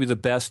 maybe the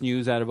best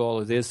news out of all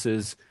of this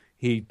is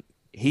he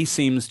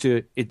seems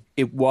to,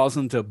 it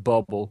wasn't a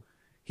bubble.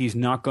 He's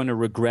not going to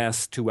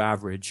regress to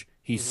average.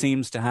 He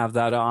seems to have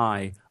that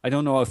eye. I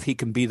don't know if he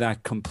can be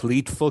that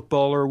complete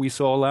footballer we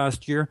saw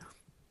last year,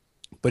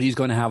 but he's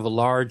going to have a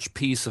large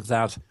piece of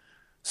that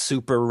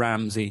Super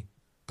Ramsey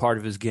part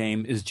of his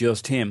game is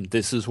just him.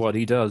 This is what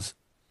he does.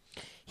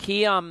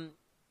 He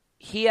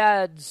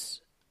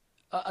adds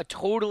a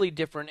totally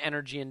different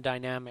energy and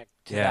dynamic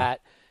to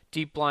that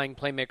deep-lying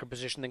playmaker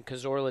position than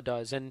Cazorla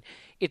does. And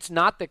it's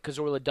not that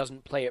Cazorla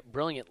doesn't play it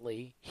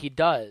brilliantly. He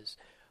does.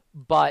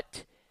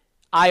 But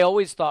I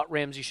always thought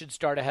Ramsey should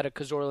start ahead of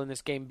Cazorla in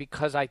this game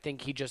because I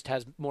think he just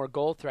has more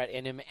goal threat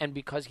in him and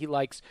because he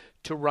likes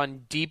to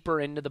run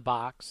deeper into the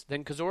box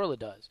than Cazorla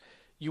does.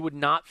 You would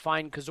not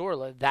find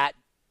Cazorla that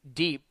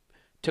deep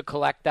to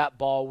collect that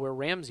ball where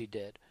Ramsey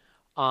did.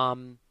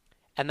 And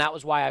that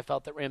was why I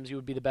felt that Ramsey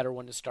would be the better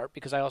one to start,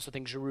 because I also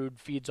think Giroud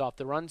feeds off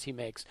the runs he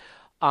makes.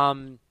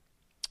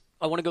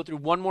 I want to go through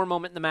one more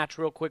moment in the match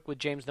real quick with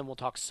James, then we'll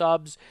talk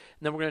subs,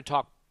 and then we're going to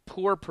talk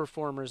poor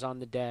performers on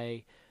the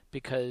day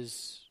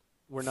because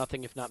we're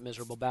nothing if not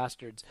miserable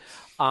bastards.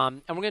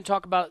 And we're going to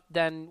talk about,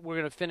 then we're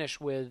going to finish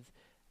with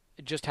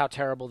just how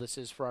terrible this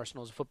is for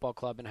Arsenal as a football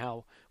club and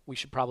how we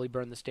should probably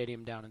burn the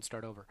stadium down and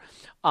start over.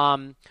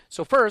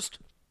 So first,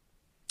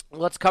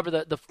 let's cover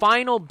the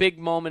final big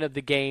moment of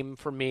the game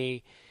for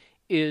me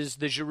is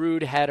the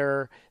Giroud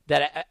header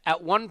that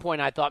at one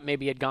point I thought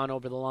maybe had gone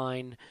over the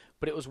line,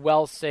 but it was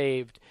well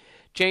saved.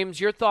 James,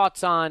 your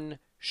thoughts on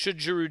should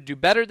Giroud do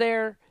better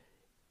there?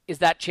 Is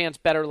that chance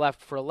better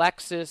left for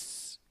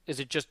Alexis? Is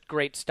it just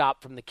great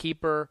stop from the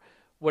keeper?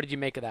 What did you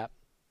make of that?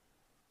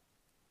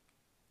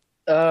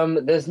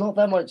 There's not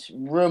that much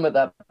room at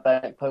that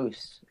back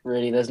post,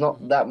 really. There's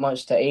not that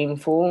much to aim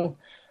for.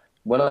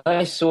 When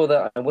I saw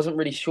that, I wasn't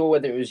really sure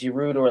whether it was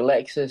Giroud or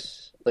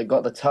Alexis that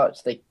got the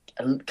touch. They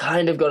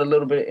kind of got a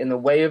little bit in the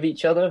way of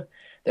each other.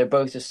 They're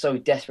both just so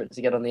desperate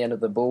to get on the end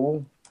of the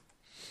ball.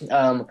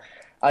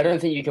 I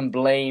don't think you can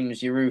blame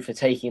Giroud for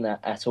taking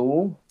that at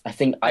all. I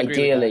think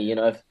ideally,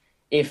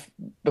 if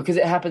because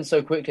it happened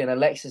so quickly and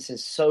Alexis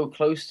is so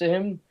close to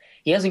him,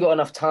 he hasn't got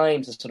enough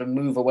time to sort of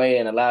move away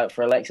and allow it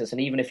for Alexis. And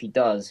even if he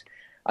does,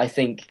 I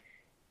think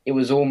it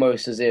was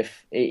almost as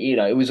if,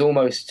 it was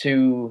almost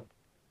too,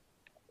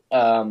 they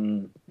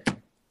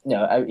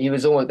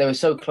were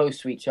so close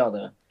to each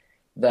other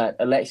that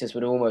Alexis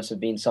would almost have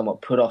been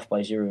somewhat put off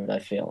by Giroud, I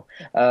feel.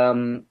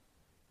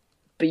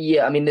 But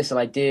yeah, I mean, listen,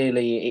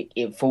 ideally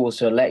it falls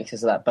to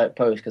Alexis at that back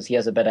post because he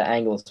has a better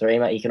angle to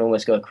aim at. He can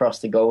almost go across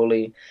the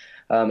goalie.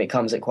 It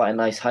comes at quite a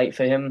nice height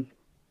for him.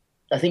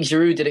 I think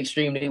Giroud did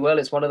extremely well.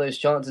 It's one of those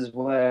chances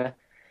where,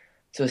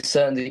 to a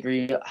certain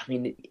degree, I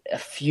mean, a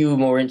few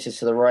more inches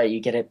to the right, you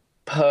get it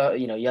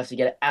you have to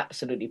get it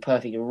absolutely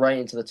perfect right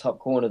into the top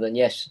corner. Then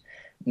yes,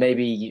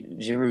 maybe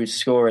Giroud's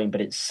scoring,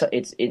 but it's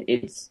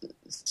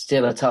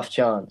still a tough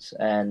chance.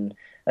 And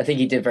I think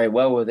he did very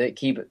well with it.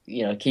 Keeper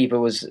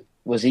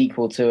was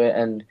equal to it,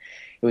 and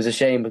it was a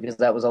shame because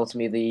that was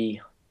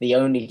ultimately the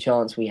only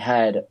chance we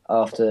had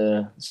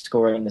after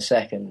scoring the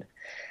second.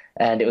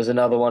 And it was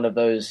another one of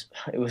those.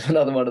 It was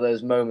another one of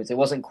those moments. It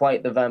wasn't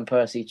quite the Van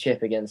Persie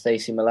chip against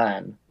AC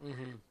Milan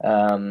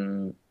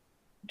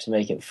to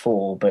make it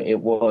 4, but it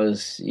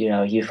was.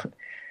 When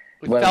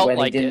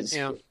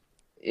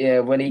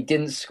he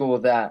didn't score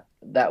that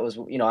was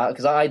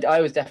because I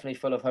was definitely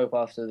full of hope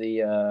after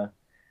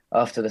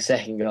the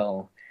second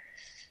goal,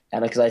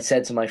 and because I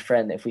said to my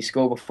friend that if we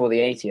score before the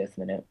 80th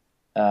minute,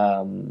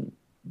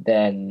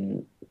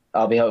 then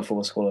I'll be hopeful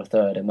we'll score a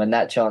third. And when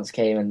that chance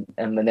came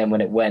and then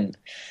when it went,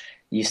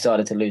 you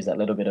started to lose that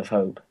little bit of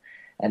hope.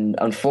 And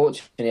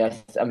unfortunately,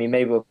 I mean,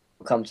 maybe we'll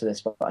come to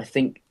this, but I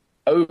think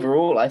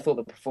overall, I thought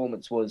the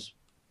performance was,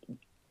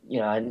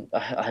 I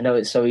know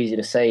it's so easy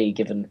to say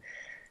given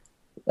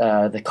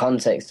the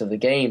context of the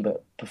game,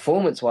 but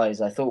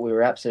performance-wise, I thought we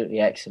were absolutely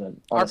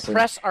excellent. Honestly.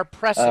 Our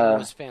pressing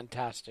was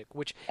fantastic,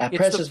 which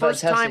it's the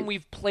first time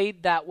we've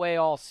played that way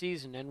all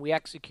season, and we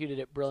executed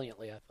it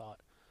brilliantly, I thought.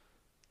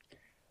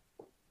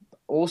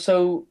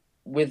 Also,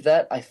 with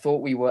that, I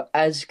thought we were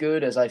as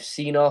good as I've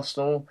seen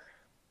Arsenal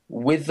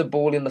with the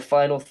ball in the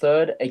final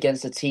third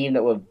against a team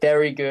that were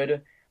very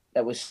good,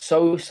 that was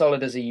so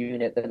solid as a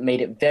unit, that made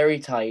it very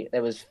tight.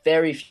 There was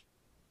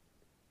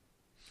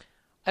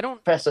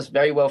pressed us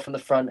very well from the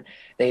front.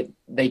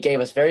 They gave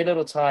us very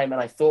little time,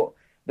 and I thought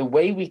the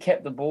way we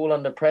kept the ball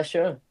under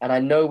pressure, and I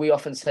know we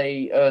often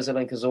say Ozil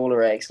and Cazorla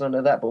are excellent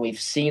at that, but we've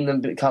seen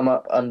them come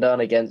up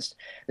undone against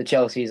the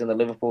Chelseas and the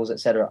Liverpools,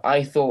 etc.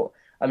 I thought,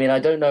 I mean, I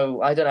don't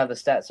know, I don't have the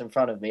stats in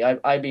front of me.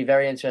 I'd be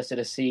very interested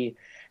to see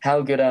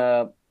how good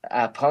our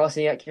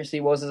passing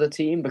accuracy was as a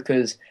team,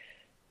 because,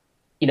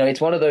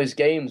 it's one of those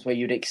games where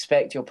you'd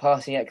expect your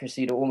passing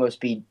accuracy to almost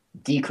be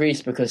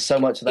decreased because so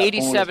much of that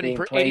ball is being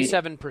played.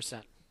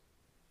 87%.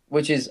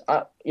 Which is,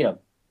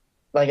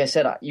 like I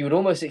said, you would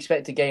almost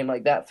expect a game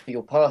like that for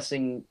your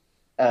passing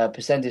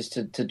percentage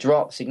to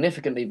drop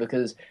significantly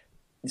because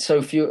there's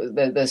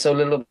so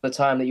little of the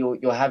time that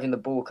you're having the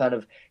ball kind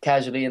of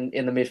casually in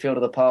the midfield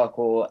of the park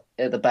or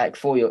at the back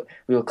four.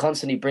 We were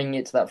constantly bringing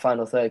it to that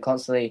final third,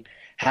 constantly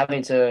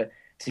having to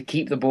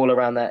keep the ball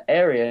around that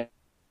area.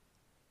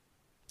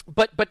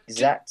 But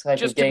exact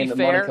type of game that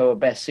Monaco are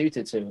best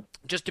suited to.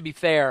 Just to be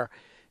fair,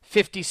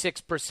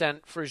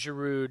 56% for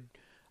Giroud,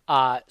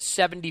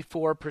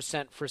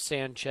 74% for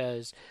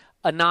Sanchez,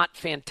 a not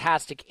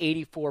fantastic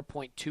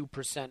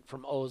 84.2%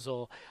 from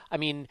Ozil. I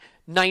mean,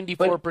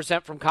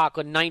 94% from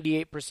Coquelin,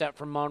 98%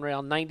 from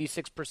Monreal,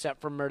 96%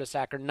 from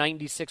Mertesacker,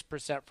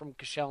 96% from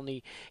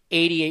Koscielny,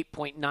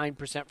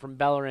 88.9% from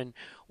Bellerin.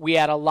 We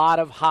had a lot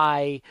of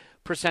high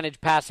percentage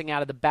passing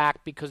out of the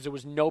back because there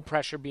was no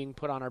pressure being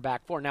put on our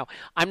back four. Now,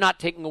 I'm not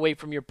taking away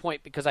from your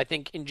point because I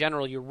think in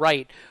general you're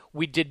right.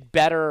 We did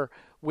better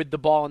with the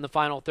ball in the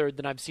final third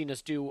than I've seen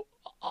us do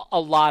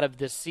a lot of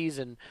this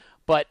season,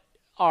 but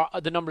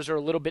the numbers are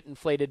a little bit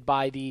inflated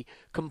by the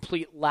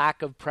complete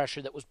lack of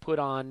pressure that was put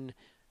on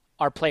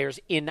our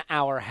players in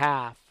our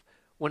half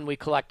when we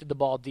collected the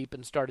ball deep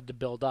and started to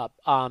build up.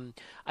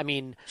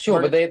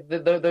 Sure, but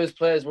those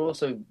players were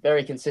also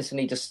very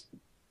consistently just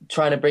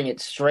trying to bring it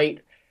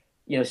straight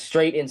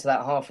into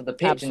that half of the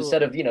pitch. Absolutely.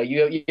 Instead of,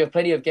 you have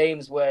plenty of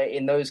games where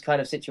in those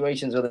kind of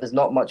situations where there's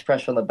not much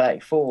pressure on the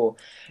back four,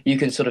 you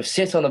can sort of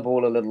sit on the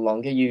ball a little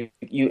longer. You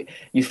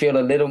feel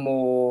a little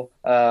more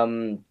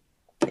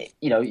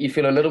you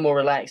feel a little more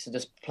relaxed to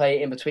just play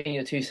it in between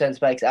your two centre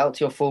backs, out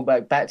to your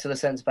fullback, back to the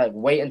centre back,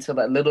 wait until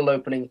that little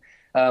opening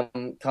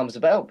comes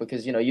about,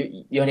 because you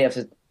only have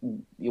to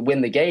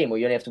win the game, or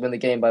you only have to win the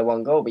game by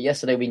one goal. But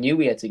yesterday we knew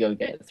we had to go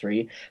get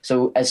 3.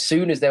 So as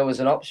soon as there was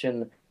an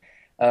option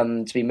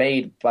to be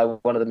made by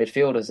one of the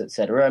midfielders,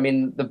 etc., I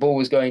mean, the ball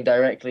was going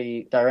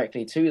directly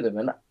to them.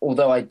 And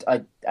although I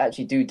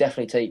actually do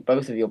definitely take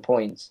both of your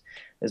points,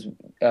 as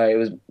it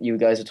was you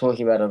guys were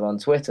talking about it on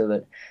Twitter,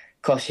 that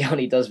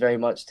Koscielny does very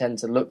much tend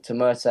to look to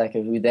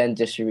Mertesacker, who then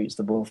distributes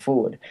the ball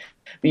forward.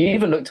 But you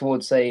even look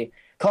towards, say,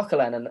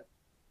 Coquelin, and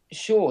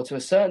sure, to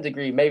a certain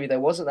degree, maybe there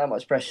wasn't that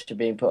much pressure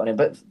being put on him.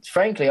 But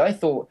frankly, I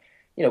thought,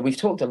 we've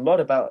talked a lot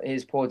about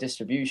his poor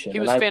distribution. He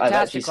was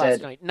fantastic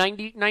last night,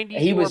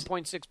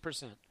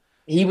 94.6%.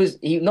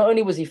 He not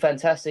only was he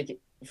fantastic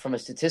from a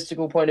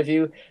statistical point of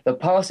view, the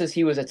passes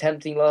he was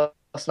attempting last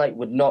night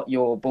were not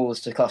your balls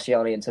to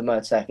Koscielny and to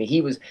Mertesacker.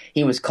 He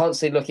was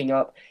constantly looking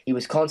up. He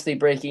was constantly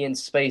breaking in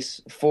space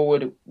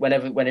forward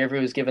whenever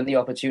he was given the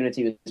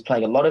opportunity. He was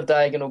playing a lot of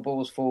diagonal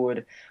balls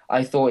forward.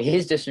 I thought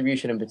his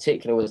distribution in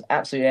particular was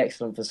absolutely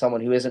excellent for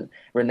someone who isn't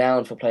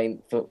renowned for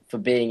playing for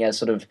being as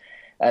sort of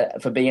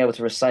for being able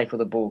to recycle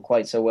the ball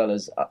quite so well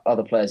as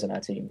other players in our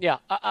team. Yeah,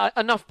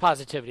 enough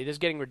positivity. This is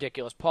getting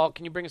ridiculous. Paul,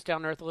 can you bring us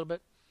down to earth a little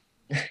bit?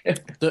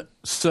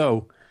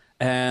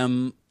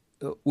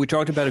 We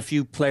talked about a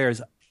few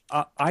players.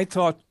 I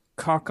thought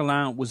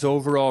Coquelin was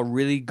overall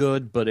really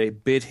good, but a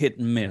bit hit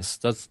and miss.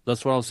 That's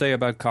what I'll say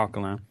about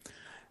Coquelin.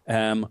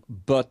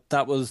 But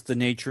that was the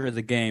nature of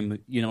the game.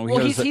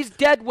 He's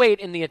dead weight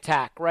in the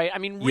attack, right? I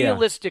mean,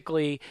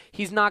 realistically,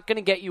 he's not going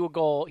to get you a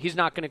goal. He's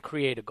not going to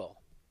create a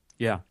goal.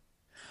 Yeah.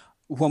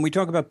 When we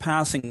talk about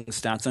passing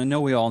stats, I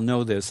know we all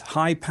know this,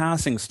 high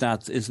passing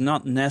stats is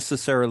not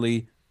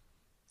necessarily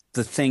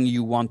the thing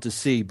you want to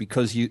see,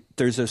 because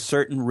there's a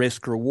certain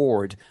risk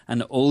reward,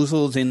 and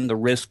Ozil's in the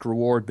risk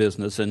reward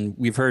business. And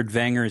we've heard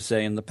Wenger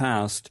say in the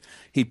past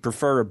he'd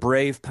prefer a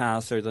brave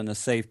passer than a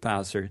safe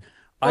passer.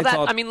 Well,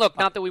 look,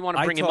 not that we want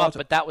to bring him up,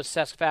 but that was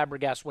Cesc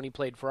Fabregas when he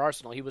played for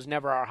Arsenal. He was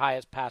never our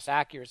highest pass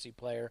accuracy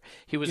player.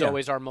 He was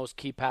always our most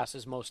key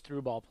passes, most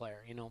through ball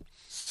player.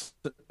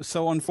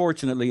 So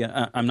unfortunately,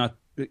 I'm not.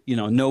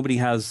 Nobody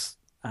has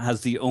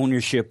the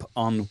ownership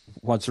on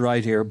what's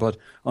right here, but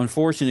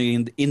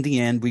unfortunately, in the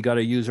end, we got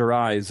to use our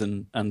eyes,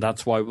 and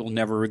that's why we'll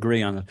never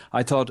agree on it.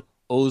 I thought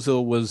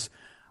Ozil was.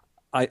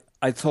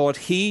 I thought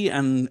he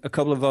and a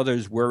couple of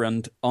others were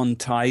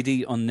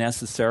untidy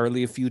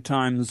unnecessarily a few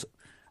times,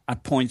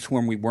 at points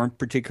when we weren't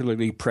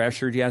particularly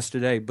pressured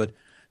yesterday. But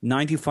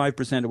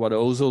 95% of what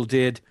Ozil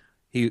did,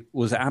 he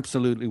was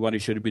absolutely what he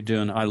should be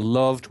doing. I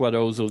loved what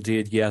Ozil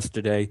did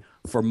yesterday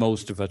for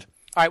most of it.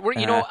 All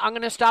right, I'm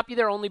going to stop you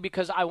there only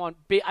because I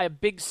have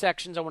big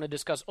sections I want to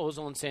discuss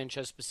Ozil and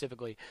Sanchez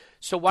specifically.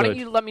 So why don't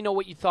you let me know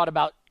what you thought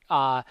about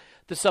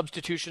the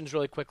substitutions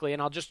really quickly,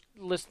 and I'll just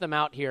list them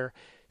out here.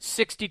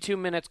 62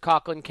 minutes,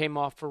 Coquelin came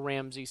off for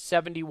Ramsey.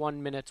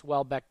 71 minutes,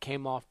 Welbeck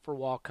came off for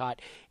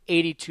Walcott.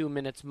 82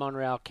 minutes,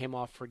 Monreal came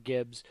off for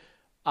Gibbs.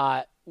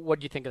 What do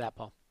you think of that,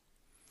 Paul?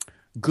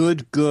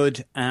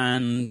 Good,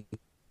 and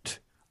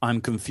I'm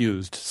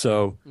confused.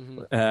 So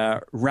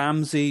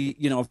Ramsey,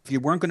 if you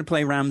weren't going to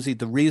play Ramsey,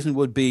 the reason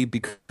would be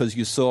because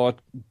you saw it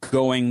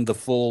going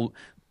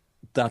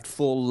that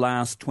full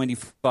last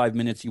 25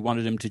 minutes. You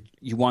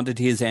wanted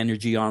his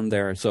energy on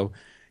there. So,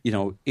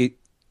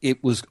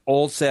 it was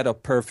all set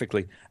up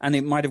perfectly, and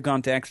it might have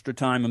gone to extra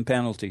time and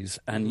penalties.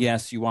 And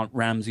yes, you want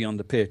Ramsey on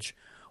the pitch.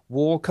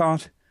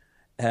 Walcott,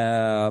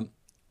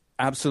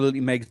 absolutely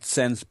made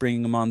sense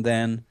bringing him on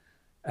then,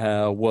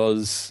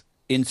 was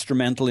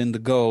instrumental in the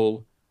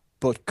goal,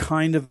 but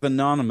kind of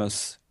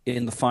anonymous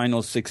in the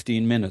final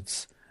 16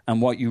 minutes.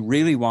 And what you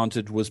really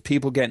wanted was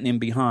people getting in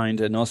behind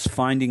and us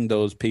finding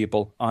those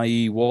people,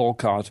 i.e.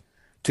 Walcott,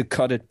 to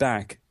cut it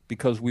back,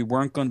 because we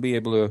weren't going to be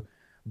able to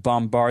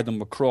bombard them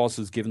with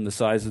crosses given the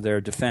size of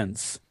their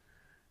defence.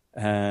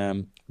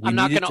 I'm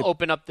not going to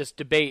open up this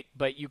debate,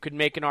 but you could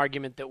make an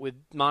argument that with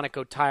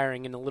Monaco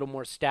tiring and a little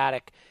more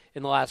static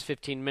in the last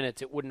 15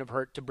 minutes, it wouldn't have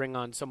hurt to bring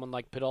on someone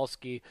like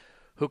Podolski,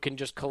 who can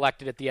just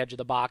collect it at the edge of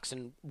the box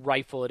and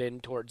rifle it in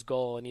towards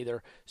goal and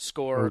either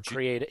score or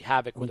create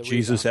havoc with a rebound.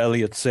 Jesus,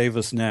 Elliott, save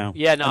us now.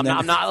 Yeah, no,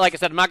 I'm not. Like I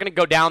said, I'm not going to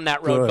go down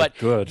that road.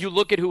 You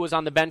look at who was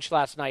on the bench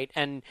last night,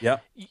 and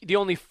the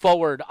only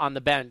forward on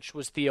the bench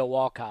was Theo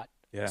Walcott.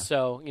 Yeah.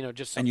 So,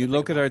 just something. And you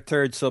look at our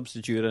third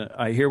substitute.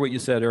 I hear what you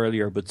said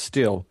earlier, but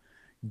still,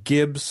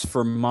 Gibbs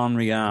for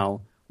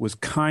Monreal was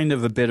kind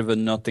of a bit of a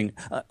nothing.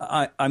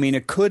 I mean,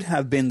 it could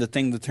have been the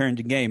thing that turned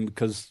the game,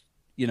 because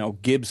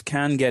Gibbs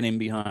can get in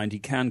behind. He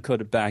can cut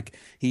it back.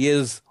 He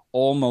is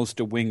almost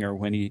a winger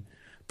when he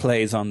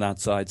plays on that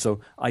side. So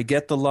I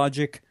get the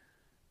logic.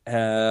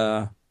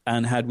 And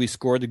had we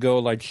scored the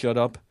goal, I'd shut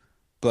up.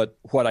 But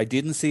what I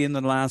didn't see in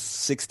the last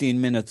 16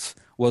 minutes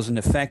was an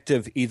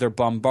effective either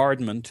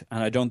bombardment,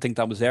 and I don't think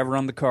that was ever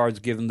on the cards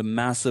given the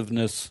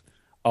massiveness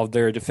of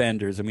their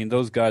defenders. I mean,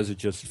 those guys are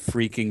just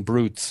freaking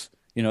brutes.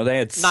 They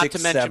had not to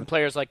mention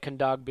players like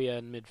Kondogbia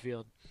in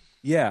midfield.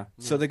 Yeah.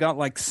 So they got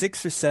like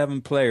 6 or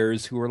 7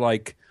 players who were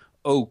like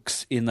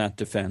oaks in that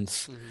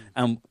defense.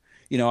 And,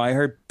 I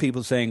heard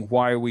people saying,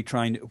 why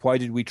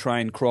did we try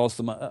and cross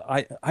them?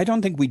 I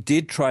don't think we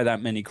did try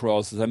that many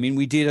crosses. I mean,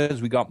 we did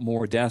as we got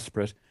more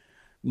desperate.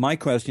 My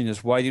question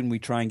is, why didn't we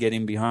try and get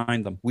in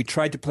behind them? We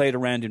tried to play it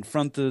around in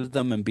front of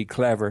them and be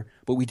clever,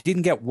 but we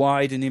didn't get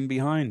wide and in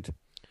behind.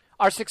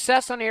 Our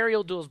success on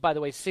aerial duels, by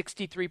the way,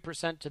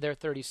 63% to their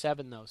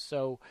 37, though.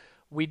 So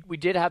we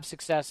did have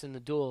success in the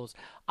duels.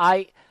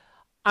 I'm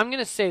going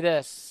to say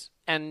this,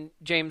 and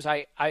James,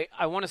 I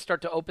want to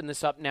start to open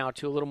this up now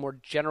to a little more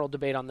general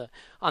debate on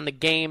the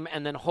game,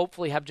 and then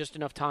hopefully have just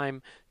enough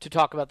time to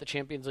talk about the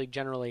Champions League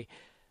generally.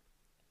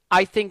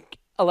 I think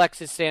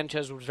Alexis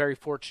Sanchez was very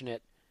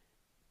fortunate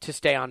to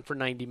stay on for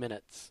 90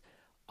 minutes.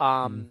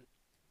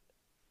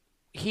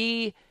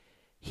 He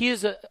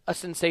is a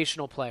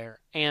sensational player,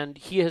 and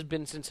he has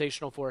been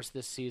sensational for us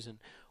this season.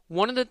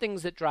 One of the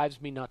things that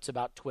drives me nuts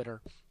about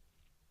Twitter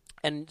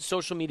and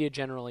social media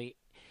generally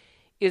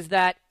is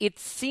that it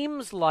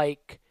seems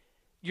like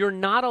you're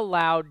not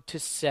allowed to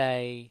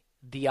say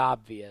the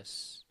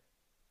obvious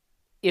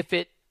if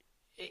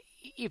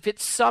it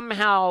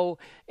somehow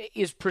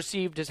is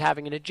perceived as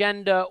having an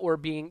agenda or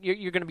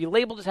you're going to be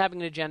labeled as having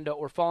an agenda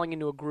or falling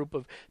into a group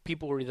of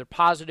people who are either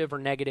positive or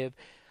negative.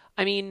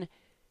 I mean,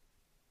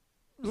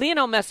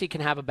 Lionel Messi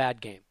can have a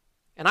bad game.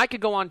 And I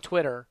could go on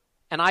Twitter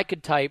and I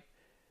could type,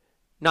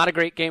 not a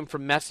great game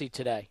from Messi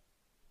today.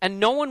 And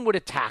no one would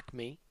attack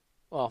me.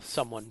 Well,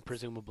 someone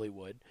presumably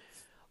would.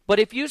 But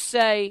if you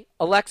say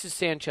Alexis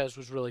Sanchez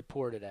was really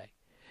poor today,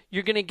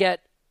 you're going to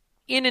get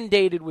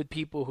inundated with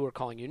people who are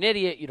calling you an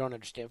idiot. You don't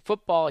understand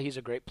football. He's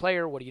a great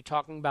player. What are you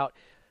talking about?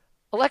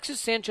 Alexis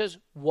Sanchez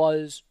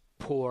was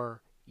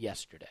poor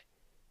yesterday.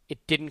 It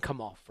didn't come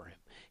off for him.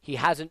 He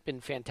hasn't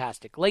been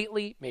fantastic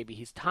lately. Maybe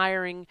he's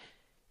tiring.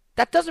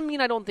 That doesn't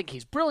mean I don't think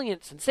he's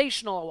brilliant,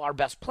 sensational, our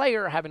best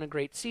player, having a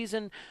great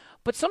season.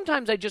 But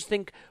sometimes I just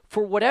think,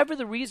 for whatever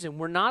the reason,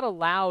 we're not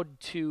allowed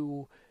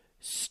to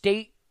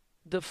state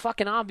the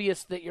fucking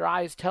obvious that your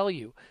eyes tell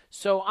you.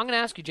 So I'm going to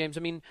ask you, James,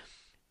 I mean,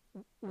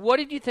 what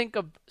did you think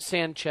of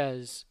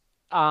Sanchez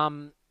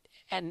and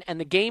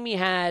the game he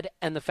had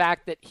and the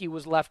fact that he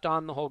was left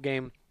on the whole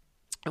game?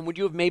 And would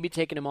you have maybe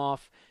taken him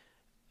off,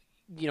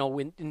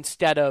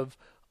 instead of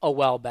a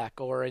Welbeck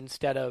or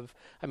instead of,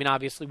 I mean,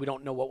 obviously we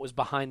don't know what was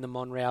behind the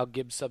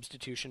Monreal-Gibbs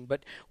substitution,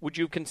 but would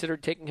you have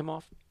considered taking him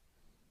off?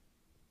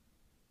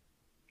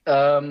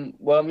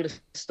 Well, I'm going to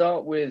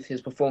start with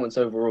his performance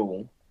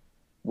overall,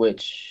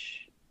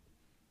 which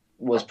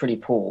was pretty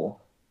poor.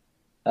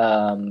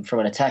 From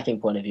an attacking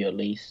point of view, at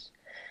least.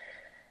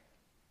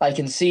 I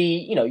can see,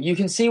 you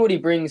can see what he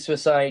brings to a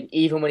side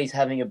even when he's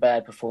having a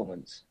bad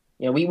performance.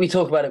 We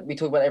talk about it. We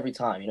talk about it every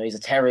time. He's a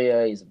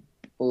terrier. He's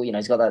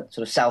got that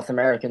sort of South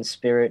American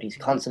spirit. He's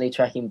constantly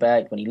tracking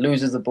back. When he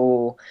loses the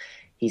ball,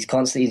 he's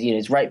constantly,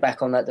 he's right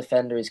back on that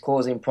defender. He's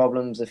causing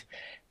problems. If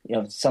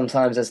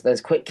sometimes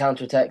there's quick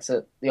counterattacks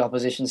that the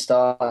opposition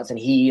starts, and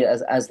he,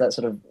 as that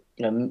sort of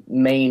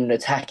main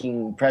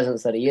attacking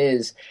presence that he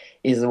is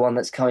the one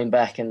that's coming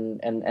back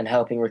and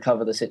helping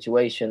recover the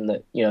situation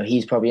that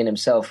he's probably in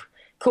himself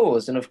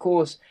caused. And of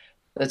course,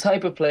 the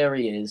type of player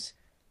he is,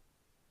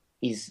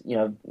 he's we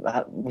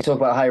talk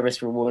about high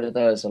risk reward at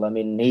Ozil. I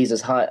mean, he's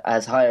as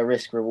high a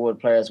risk reward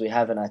player as we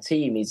have in our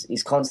team.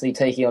 He's constantly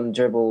taking on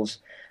dribbles.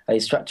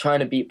 He's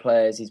trying to beat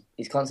players.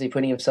 He's constantly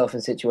putting himself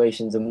in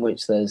situations in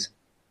which there's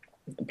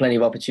plenty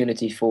of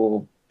opportunity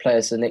for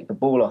players to nick the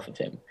ball off of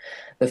him.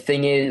 The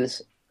thing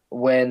is,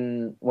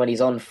 when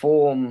he's on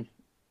form,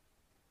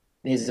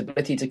 his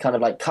ability to kind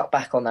of like cut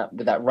back on that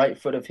with that right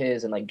foot of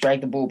his and like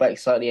drag the ball back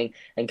slightly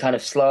and kind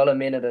of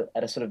slalom in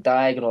at a sort of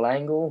diagonal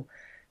angle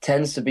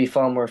tends to be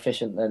far more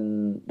efficient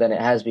than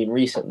it has been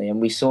recently. And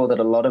we saw that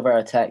a lot of our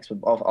attacks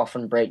would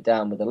often break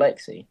down with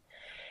Alexi.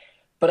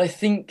 But I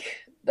think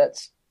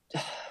that's,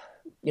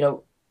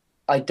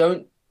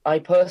 I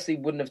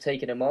personally wouldn't have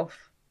taken him off.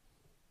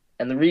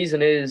 And the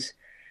reason is,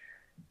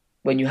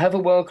 when you have a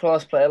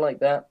world-class player like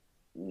that,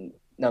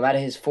 no matter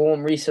his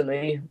form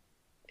recently,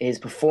 his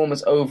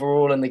performance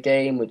overall in the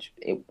game, which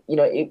it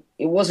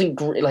wasn't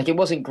great. Like, it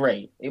wasn't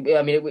great.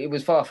 It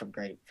was far from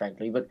great,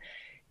 frankly. But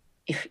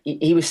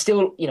he was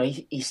still,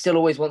 he still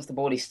always wants the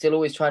ball. He's still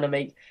always trying to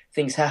make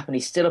things happen.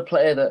 He's still a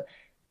player that,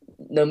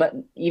 no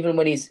matter, even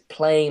when he's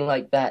playing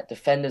like that,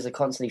 defenders are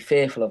constantly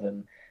fearful of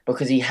him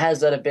because he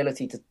has that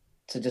ability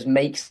to just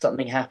make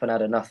something happen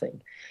out of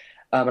nothing.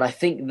 And I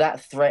think that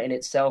threat in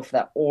itself,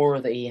 that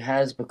aura that he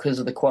has because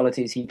of the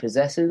qualities he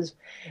possesses,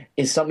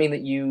 is something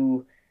that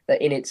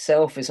in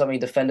itself is something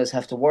defenders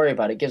have to worry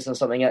about. It gives them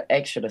something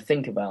extra to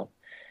think about.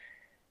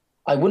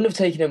 I wouldn't have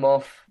taken him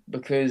off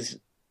because,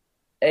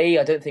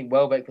 I don't think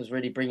Welbeck was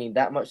really bringing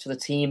that much to the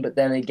team. But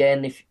then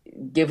again,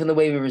 given the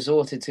way we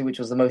resorted to, which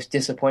was the most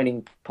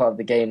disappointing part of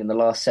the game in the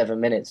last 7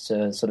 minutes,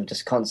 to sort of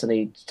just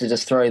constantly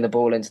throwing the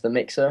ball into the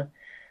mixer,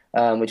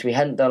 which we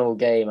hadn't done all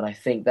game, and I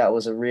think that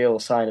was a real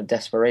sign of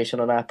desperation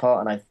on our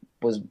part, and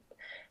was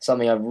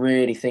something I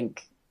really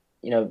think,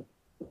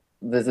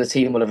 the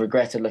team will have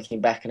regretted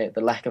looking back on it,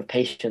 the lack of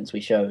patience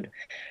we showed.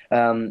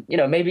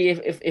 Maybe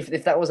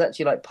if that was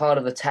actually like part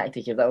of the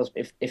tactic,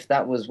 if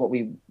that was what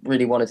we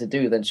really wanted to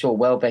do, then sure,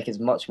 Welbeck is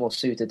much more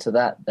suited to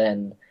that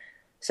than,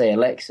 say,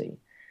 Alexi.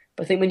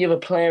 But I think when you have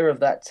a player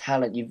of that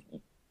talent,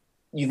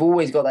 you've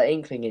always got that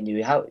inkling in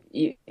you.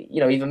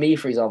 Even me,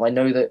 for example, I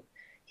know that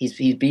he's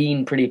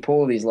been pretty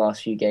poor these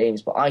last few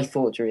games, but I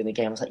thought during the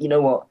game, I was like, you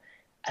know what,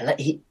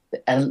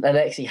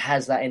 Alexi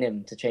has that in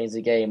him to change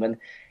the game, and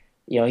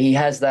he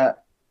has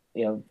that.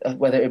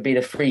 Whether it be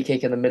the free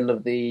kick in the middle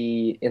of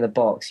in the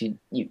box, you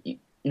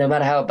no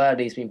matter how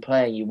badly he's been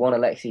playing, you want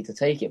Alexi to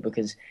take it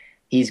because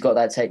he's got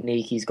that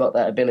technique, he's got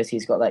that ability,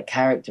 he's got that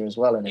character as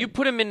well in him. You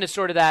put him into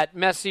sort of that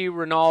Messi,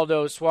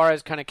 Ronaldo,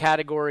 Suarez kind of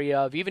category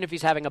of even if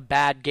he's having a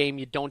bad game,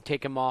 you don't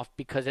take him off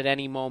because at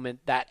any moment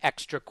that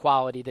extra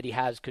quality that he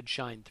has could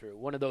shine through.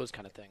 One of those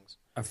kind of things.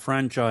 A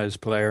franchise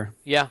player.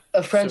 Yeah.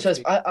 A franchise.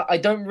 So I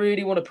don't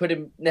really want to put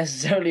him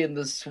necessarily in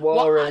the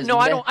Suarez. Well, no,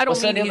 I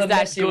don't mean he's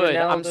that Messi, good.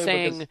 Ronaldo, I'm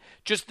saying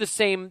just the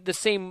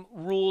same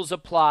rules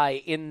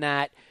apply in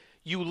that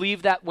you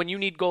leave that when you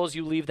need goals,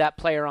 you leave that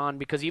player on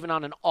because even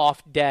on an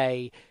off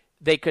day,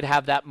 they could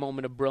have that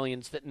moment of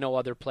brilliance that no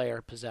other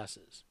player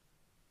possesses.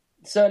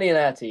 Certainly in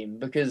our team,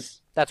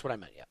 because that's what I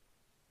meant.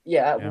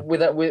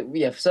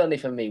 Certainly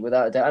for me,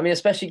 without a doubt. I mean,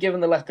 especially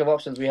given the lack of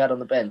options we had on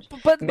the bench.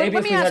 But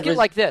let me ask you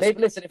like this. Maybe,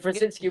 listen, if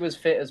Rosicky was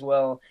fit as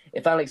well,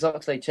 if Alex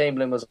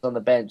Oxlade-Chamberlain was on the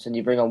bench, and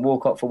you bring on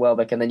Walcott for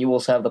Welbeck, and then you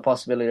also have the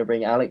possibility to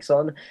bring Alex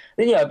on,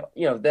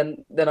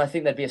 then then I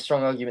think there'd be a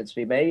strong argument to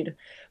be made.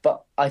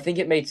 But I think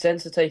it made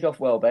sense to take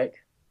off Welbeck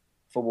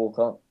for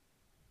Walcott,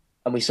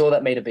 and we saw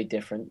that made a big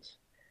difference.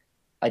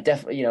 I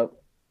definitely,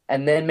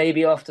 and then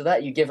maybe after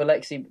that you give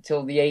Alexi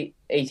till the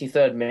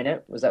 83rd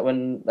minute. Was that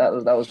when that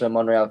was when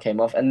Monreal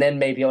came off? And then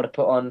maybe I would have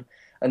put on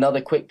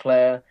another quick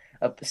player,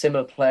 a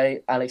similar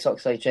play, Alex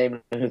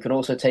Oxlade-Chamberlain, who can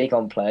also take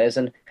on players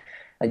and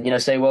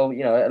say, well,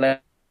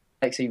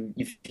 Alexi,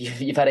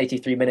 you've had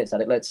 83 minutes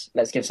at it.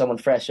 Let's give someone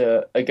fresh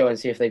a go and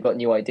see if they've got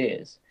new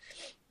ideas.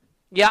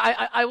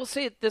 Yeah, I will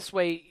say it this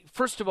way.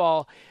 First of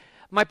all,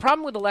 my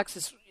problem with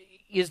Alexis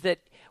is that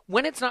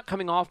when it's not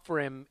coming off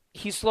for him,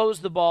 he slows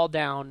the ball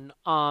down.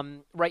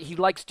 Right, he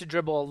likes to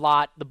dribble a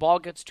lot. The ball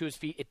gets to his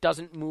feet. It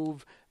doesn't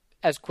move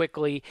as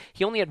quickly.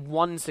 He only had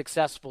one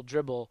successful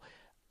dribble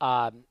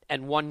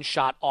and one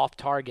shot off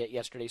target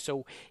yesterday.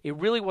 So it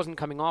really wasn't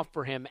coming off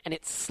for him, and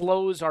it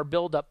slows our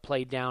build-up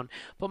play down.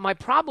 But my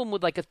problem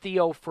with like a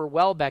Theo for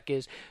Welbeck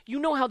is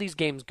how these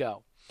games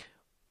go.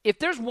 If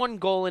there's one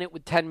goal in it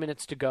with 10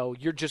 minutes to go,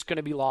 you're just going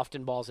to be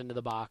lofting balls into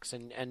the box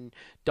and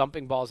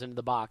dumping balls into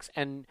the box.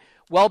 And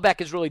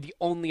Welbeck is really the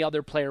only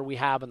other player we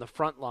have on the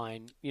front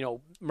line,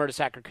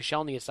 Mertesacker,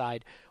 Koscielny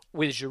aside,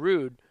 with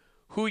Giroud,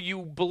 who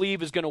you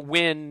believe is going to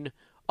win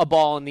a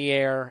ball in the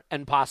air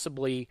and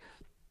possibly,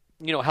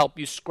 help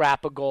you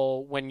scrap a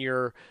goal when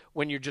you're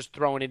just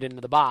throwing it into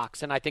the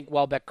box. And I think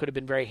Welbeck could have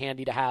been very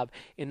handy to have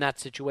in that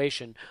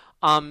situation.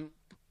 Paul,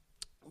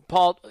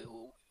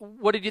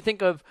 what did you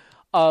think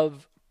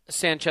of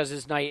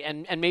Sanchez's night,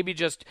 and maybe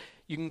just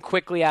you can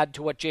quickly add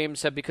to what James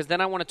said, because then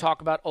I want to talk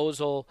about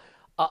Ozil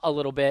a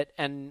little bit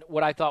and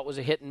what I thought was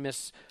a hit and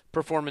miss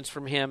performance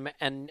from him,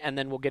 and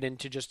then we'll get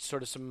into just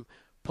sort of some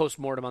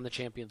post-mortem on the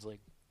Champions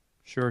League.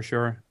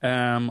 Sure.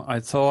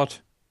 I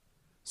thought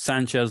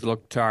Sanchez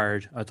looked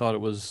tired. I thought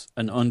it was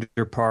an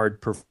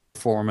underpowered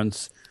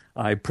performance.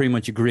 I pretty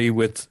much agree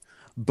with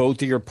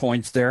both of your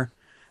points there.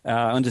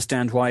 I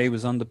understand why he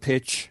was on the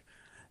pitch.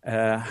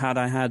 Had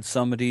I had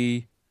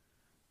somebody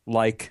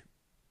like,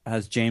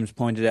 as James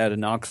pointed out,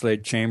 an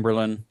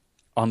Oxlade-Chamberlain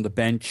on the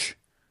bench,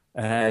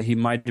 he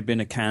might have been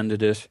a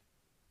candidate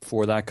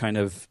for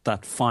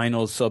that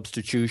final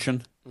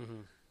substitution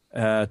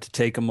to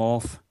take him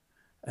off.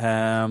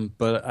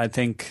 But I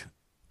think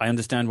I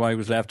understand why he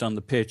was left on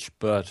the pitch,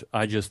 but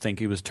I just think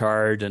he was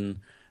tired,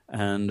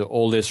 and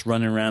all this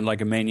running around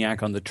like a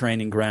maniac on the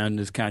training ground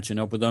is catching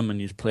up with him,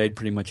 and he's played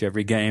pretty much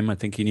every game. I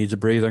think he needs a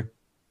breather.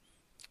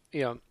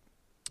 Yeah,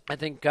 I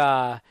think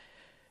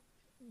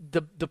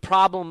the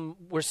problem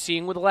we're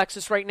seeing with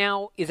Alexis right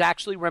now is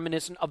actually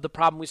reminiscent of the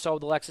problem we saw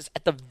with Alexis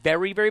at the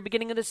very, very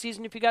beginning of the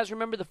season. If you guys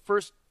remember the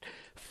first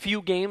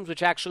few games,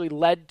 which actually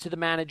led to the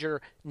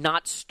manager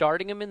not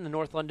starting him in the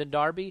North London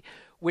derby,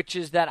 which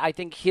is that I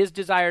think his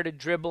desire to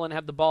dribble and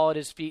have the ball at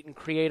his feet and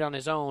create on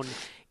his own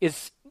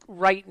is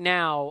right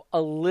now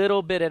a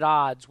little bit at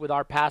odds with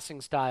our passing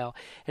style.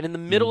 And in the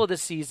middle of the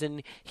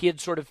season, he had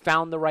sort of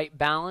found the right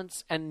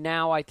balance, and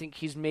now I think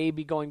he's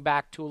maybe going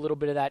back to a little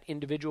bit of that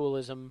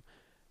individualism,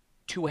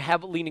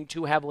 leaning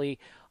too heavily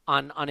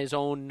on his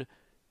own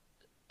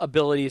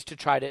abilities to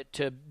try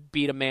to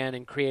beat a man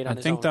and create on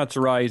his own. I think that's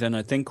right, and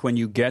I think when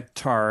you get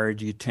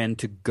tired, you tend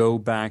to go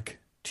back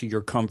to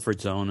your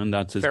comfort zone, and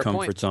that's his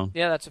comfort zone.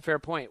 Yeah, that's a fair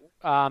point.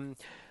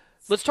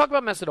 Let's talk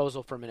about Mesut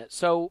Ozil for a minute.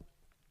 So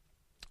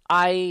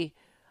I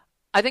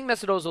think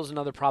Mesut Ozil is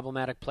another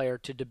problematic player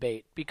to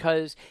debate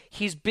because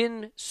he's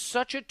been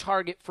such a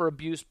target for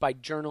abuse by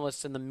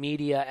journalists and the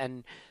media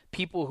and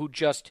people who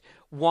just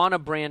want to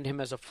brand him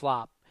as a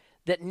flop,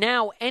 that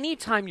now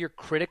anytime you're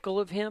critical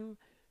of him,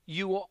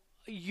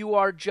 you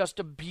are just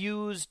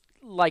abused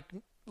like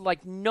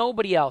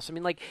nobody else. I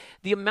mean, like,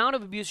 the amount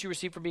of abuse you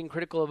receive for being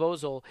critical of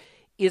Ozil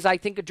is, I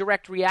think, a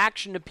direct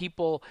reaction to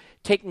people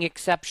taking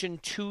exception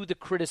to the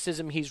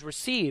criticism he's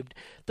received.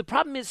 The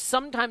problem is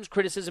sometimes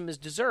criticism is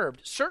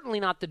deserved.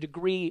 Certainly not the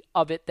degree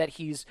of it that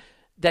he's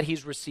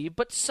received,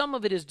 but some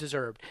of it is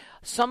deserved.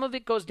 Some of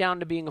it goes down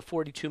to being a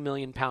 42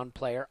 million pound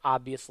player,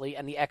 obviously,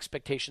 and the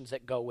expectations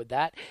that go with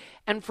that.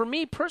 And for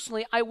me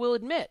personally, I will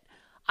admit,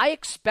 I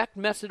expect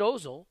Mesut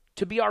Ozil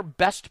to be our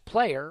best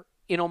player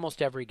in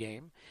almost every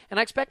game, and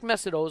I expect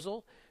Mesut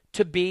Ozil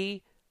to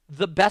be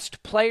the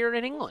best player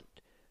in England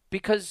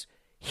because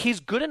he's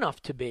good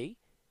enough to be.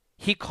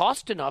 He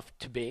cost enough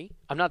to be.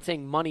 I'm not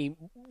saying money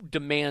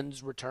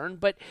demands return,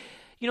 but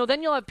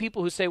then you'll have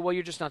people who say, well,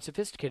 you're just not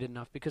sophisticated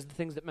enough because the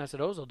things that Mesut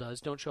Ozil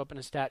does don't show up in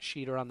a stat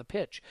sheet or on the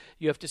pitch.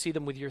 You have to see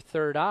them with your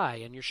third eye,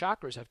 and your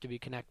chakras have to be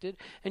connected,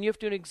 and you have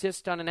to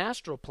exist on an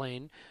astral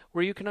plane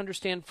where you can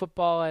understand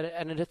football at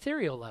an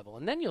ethereal level,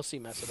 and then you'll see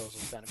Mesut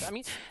Ozil's benefit. I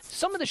mean,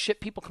 some of the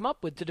shit people come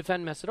up with to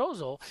defend Mesut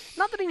Ozil,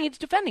 not that he needs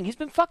defending. He's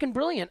been fucking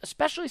brilliant,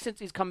 especially since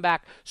he's come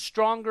back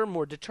stronger,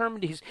 more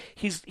determined.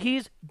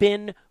 He's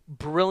been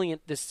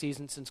brilliant this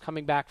season since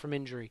coming back from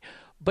injury.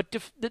 But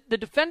the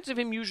defense of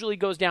him usually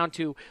goes down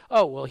to,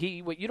 what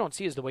you don't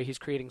see is the way he's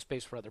creating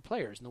space for other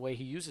players and the way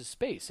he uses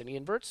space and he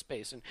inverts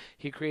space and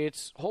he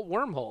creates whole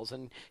wormholes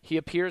and he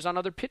appears on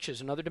other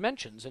pitches and other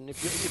dimensions. And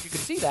if you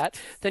could see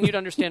that, then you'd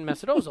understand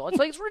Mesut Ozil.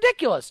 It's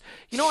ridiculous.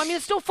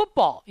 It's still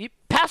football. You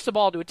pass the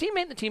ball to a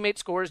teammate and the teammate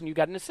scores and you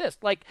got an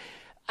assist.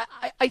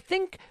 I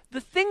think the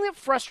thing that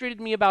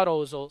frustrated me about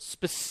Ozil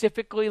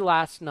specifically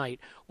last night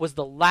was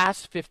the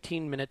last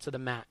 15 minutes of the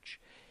match.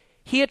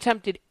 He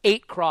attempted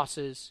 8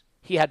 crosses.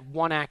 He had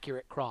 1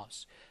 accurate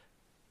cross.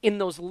 In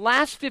those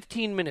last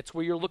 15 minutes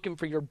where you're looking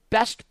for your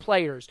best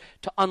players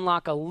to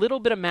unlock a little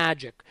bit of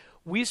magic,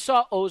 we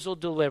saw Ozil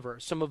deliver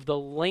some of the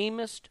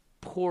lamest,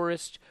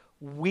 poorest,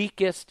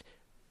 weakest,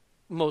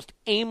 most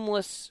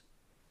aimless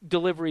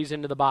deliveries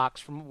into the box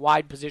from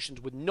wide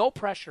positions with no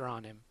pressure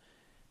on him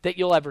that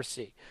you'll ever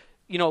see.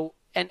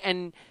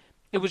 And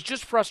it was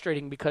just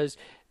frustrating because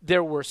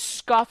there were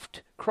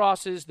scuffed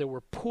crosses, there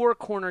were poor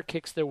corner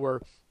kicks, there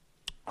were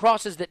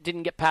crosses that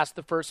didn't get past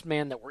the first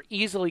man that were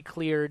easily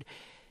cleared.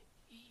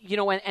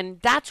 And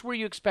that's where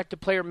you expect a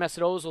player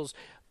Mesut Ozil's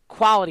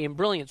quality and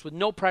brilliance with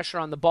no pressure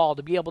on the ball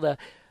to be able to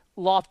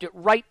loft it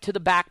right to the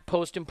back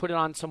post and put it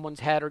on someone's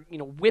head or,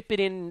 whip it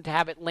in to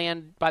have it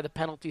land by the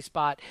penalty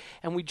spot.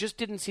 And we just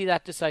didn't see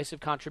that decisive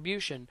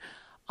contribution.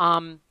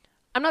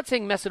 I'm not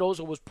saying Mesut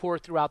Ozil was poor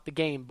throughout the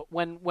game, but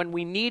when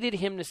we needed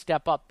him to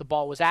step up, the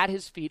ball was at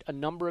his feet a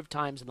number of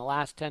times in the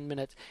last 10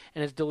 minutes,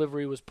 and his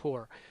delivery was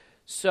poor.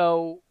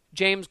 So,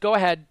 James, go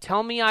ahead.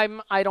 Tell me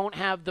I don't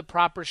have the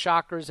proper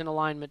chakras in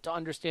alignment to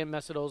understand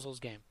Mesut Ozil's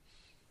game.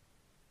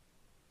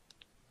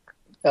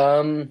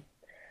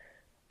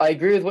 I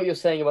agree with what you're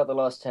saying about the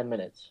last 10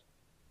 minutes.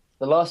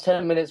 The last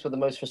 10 minutes were the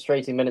most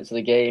frustrating minutes of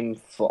the game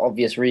for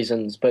obvious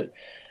reasons, but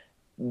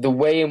the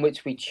way in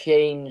which we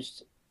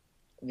changed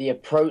the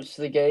approach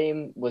to the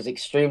game was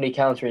extremely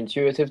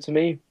counterintuitive to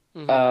me.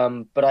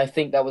 Mm-hmm. But I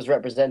think that was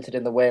represented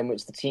in the way in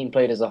which the team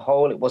played as a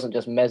whole. It wasn't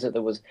just Mesut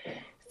that was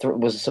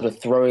sort of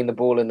throwing the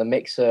ball in the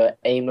mixer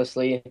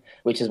aimlessly,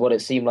 which is what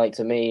it seemed like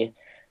to me.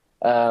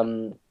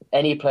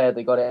 Any player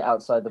that got it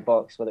outside the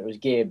box, whether it was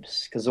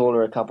Gibbs,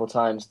 Cazorla a couple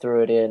times,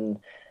 threw it in.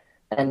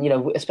 And,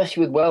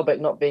 especially with Welbeck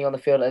not being on the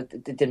field,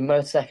 did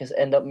Mertesacker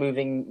end up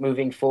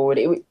moving forward?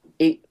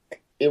 It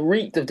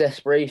reeked of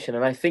desperation.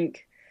 And I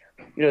think,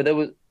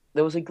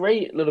 there was a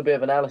great little bit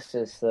of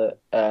analysis that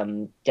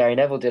Gary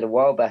Neville did a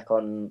while back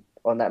on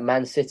that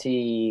Man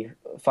City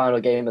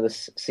final game of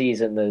the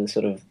season,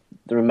 the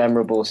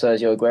memorable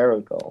Sergio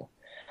Aguero goal,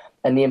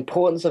 and the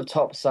importance of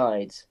top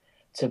sides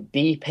to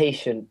be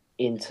patient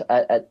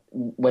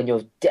when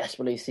you're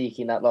desperately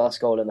seeking that last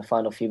goal in the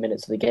final few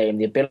minutes of the game.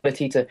 The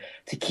ability to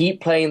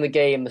keep playing the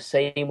game the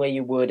same way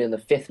you would in the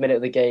 5th minute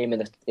of the game, in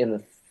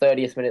the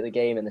 30th minute of the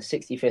game, in the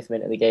 65th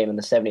minute of the game, in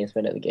the 70th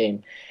minute of the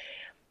game.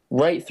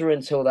 Right through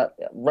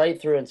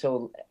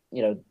until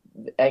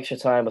extra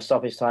time or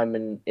stoppage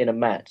time in a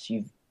match.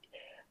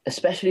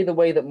 Especially the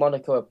way that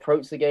Monaco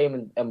approached the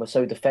game and were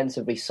so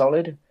defensively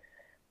solid,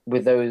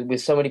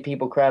 with so many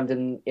people crammed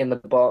in the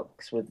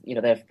box. With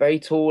they're very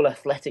tall,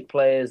 athletic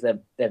players. They're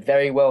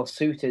very well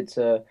suited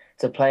to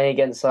playing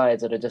against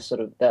sides that are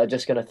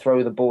just going to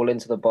throw the ball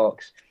into the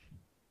box,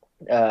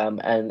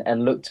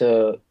 and look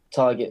to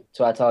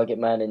our target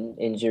man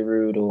in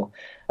Giroud or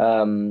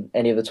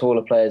any of the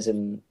taller players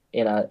in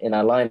our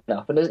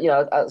lineup. And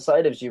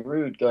outside of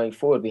Giroud going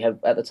forward, we had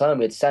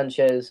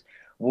Sanchez,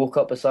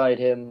 Walcott beside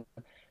him,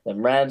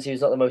 then Ramsey,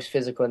 who's not the most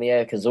physical in the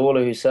air,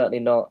 Cazorla, who's certainly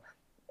not.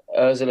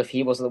 Ozil, if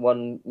he wasn't the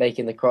one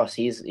making the cross,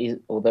 he's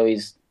although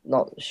he's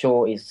not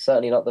short, he's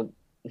certainly not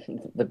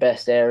the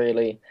best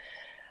aerially.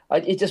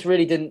 It just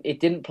really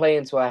didn't play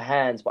into our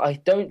hands. But I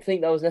don't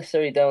think that was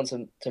necessarily down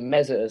to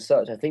Mesut as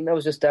such. I think that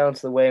was just down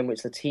to the way in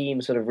which the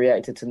team sort of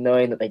reacted to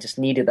knowing that they just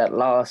needed that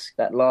last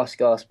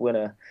gasp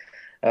winner.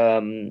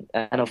 And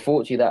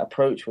unfortunately, that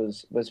approach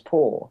was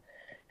poor.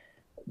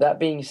 That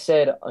being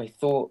said, I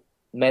thought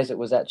Mesut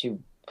was actually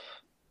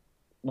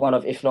one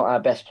of, if not our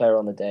best player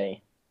on the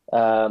day.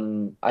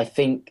 I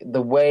think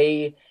the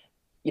way,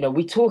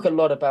 we talk a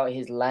lot about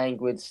his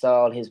language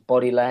style, his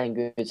body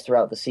language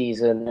throughout the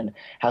season, and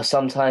how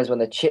sometimes when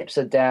the chips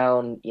are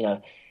down,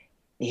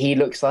 he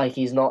looks like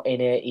he's not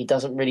in it. He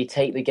doesn't really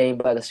take the game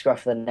by the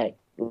scruff of the neck.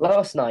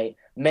 Last night,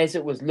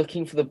 Mesut was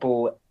looking for the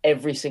ball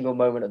every single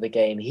moment of the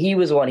game. He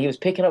was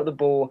picking up the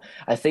ball.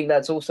 I think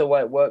that's also why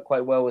it worked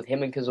quite well with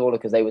him and Cazorla,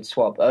 because they would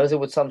swap. Ozil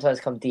would sometimes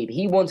come deep.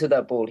 He wanted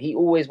that ball. He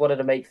always wanted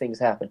to make things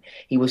happen.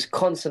 He was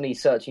constantly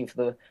searching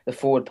for the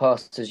forward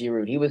pass to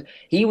Giroud.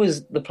 He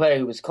was the player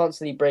who was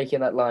constantly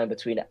breaking that line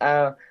between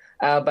our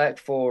back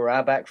four,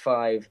 our back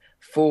five,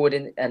 forward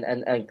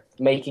and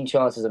making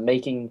chances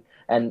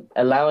and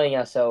allowing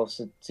ourselves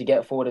to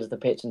get forward as the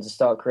pitch and to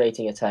start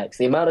creating attacks.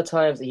 The amount of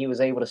times that he was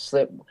able to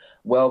slip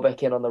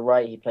Welbeck in on the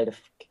right, he played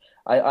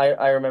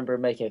I remember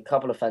him making a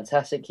couple of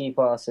fantastic key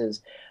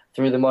passes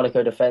through the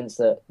Monaco defence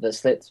that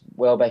slipped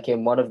Welbeck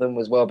in. One of them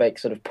was Welbeck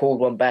sort of pulled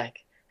one back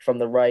from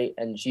the right,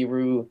 and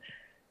Giroud,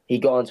 he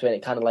got onto it and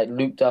it kind of like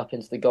looped up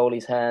into the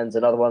goalie's hands.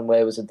 Another one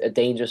where it was a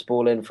dangerous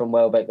ball in from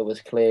Welbeck that was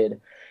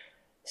cleared.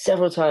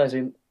 Several times,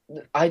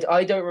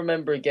 I don't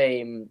remember a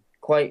game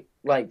quite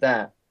like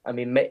that. I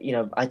mean, maybe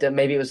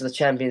it was the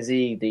Champions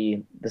League,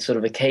 the sort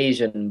of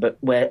occasion, but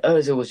where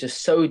Ozil was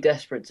just so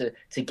desperate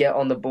to get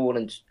on the ball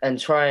and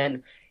try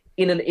and,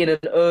 in an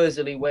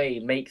Ozil-y way,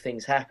 make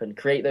things happen,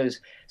 create those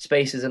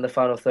spaces in the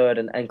final third,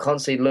 and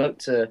constantly look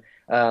to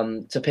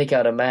pick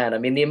out a man. I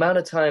mean, the amount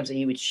of times that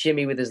he would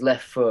shimmy with his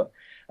left foot.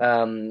 I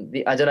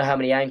don't know how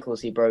many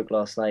ankles he broke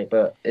last night,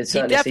 but it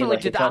certainly seemed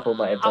like a couple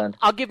might have done.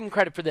 I'll give him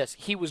credit for this.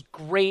 He was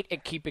great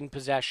at keeping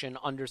possession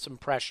under some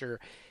pressure.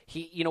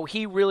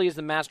 He really is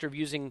the master of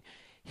using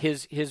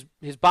his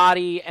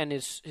body and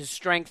his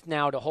strength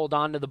now to hold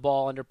on to the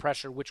ball under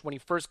pressure, which when he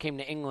first came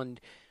to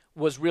England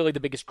was really the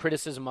biggest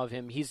criticism of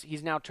him.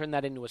 He's now turned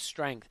that into a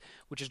strength,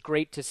 which is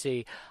great to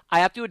see. I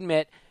have to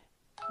admit,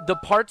 the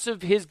parts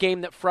of his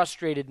game that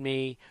frustrated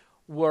me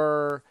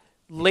were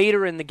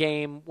later in the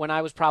game when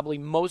I was probably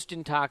most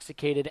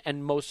intoxicated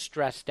and most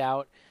stressed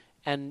out,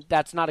 and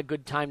that's not a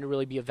good time to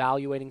really be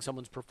evaluating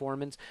someone's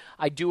performance.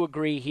 I do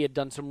agree he had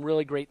done some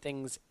really great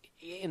things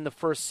in the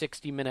first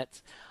 60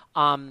 minutes.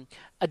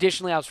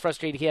 Additionally, I was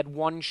frustrated. He had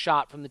one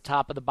shot from the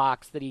top of the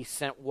box that he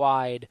sent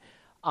wide,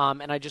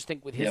 and I just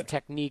think with his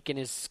technique and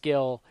his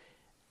skill,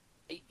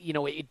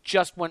 it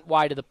just went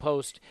wide of the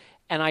post.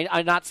 And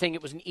I'm not saying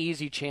it was an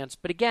easy chance,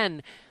 but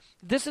again,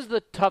 this is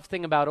the tough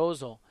thing about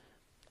Ozil.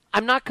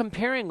 I'm not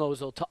comparing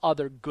Ozil to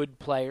other good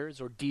players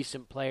or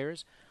decent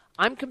players.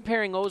 I'm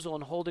comparing Ozil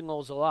and holding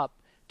Ozil up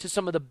to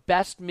some of the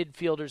best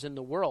midfielders in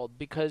the world,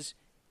 because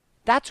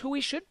that's who he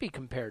should be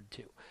compared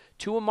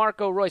to a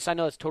Marco Reus. I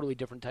know it's a totally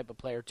different type of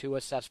player. To a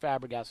Cesc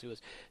Fabregas, who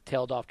was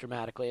tailed off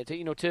dramatically.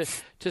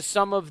 To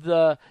some of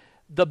the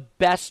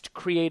best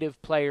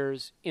creative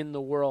players in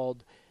the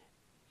world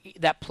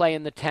that play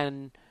in the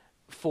 10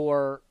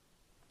 for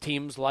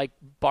teams like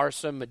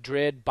Barca,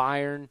 Madrid,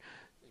 Bayern,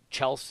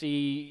 Chelsea,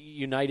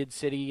 United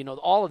City,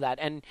 all of that.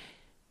 And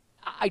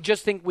I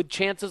just think with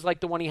chances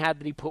like the one he had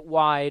that he put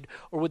wide,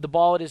 or with the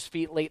ball at his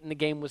feet late in the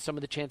game with some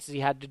of the chances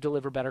he had to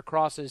deliver better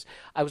crosses,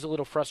 I was a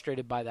little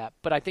frustrated by that.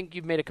 But I think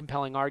you've made a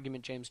compelling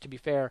argument, James, to be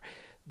fair,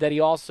 that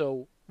he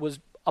also was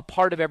a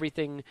part of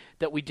everything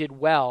that we did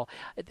well.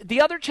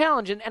 The other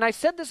challenge, and I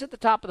said this at the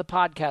top of the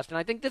podcast, and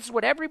I think this is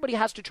what everybody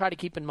has to try to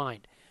keep in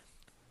mind.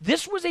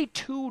 This was a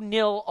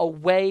 2-0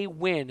 away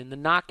win in the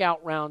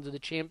knockout rounds of the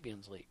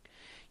Champions League.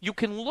 You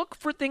can look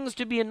for things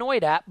to be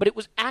annoyed at, but it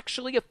was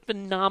actually a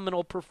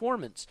phenomenal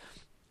performance.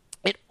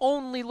 It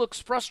only looks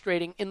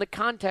frustrating in the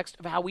context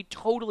of how we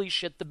totally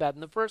shit the bed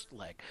in the first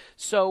leg.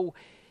 So,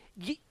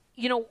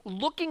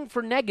 looking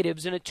for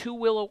negatives in a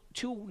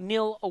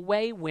 2-0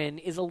 away win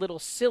is a little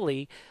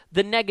silly.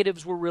 The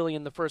negatives were really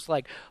in the first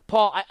leg.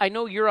 Paul, I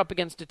know you're up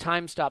against a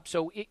time stop,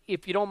 so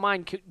if you don't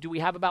mind, do we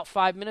have about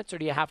 5 minutes, or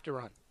do you have to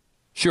run?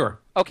 Sure.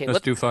 Okay, let's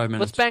do 5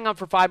 minutes. Let's bang on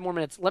for 5 more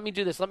minutes. Let me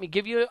do this. Let me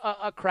give you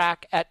a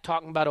crack at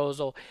talking about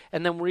Ozil,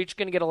 and then we're each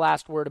going to get a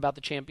last word about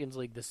the Champions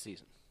League this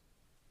season.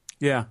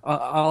 Yeah,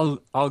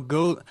 I'll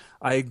go.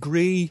 I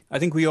agree. I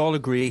think we all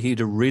agree he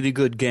had a really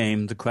good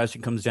game. The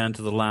question comes down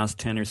to the last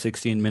 10 or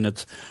 16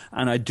 minutes,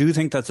 and I do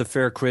think that's a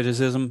fair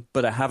criticism,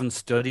 but I haven't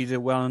studied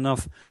it well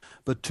enough.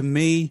 But to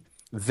me,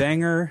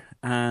 Wenger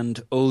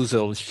and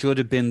Ozil should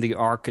have been the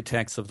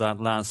architects of that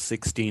last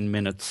 16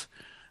 minutes,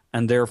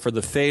 and therefore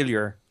the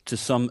failure to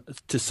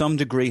some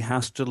degree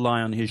has to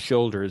lie on his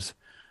shoulders,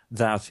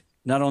 that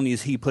not only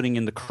is he putting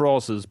in the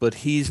crosses, but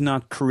he's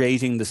not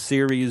creating the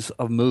series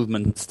of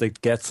movements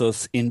that gets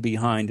us in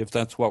behind, if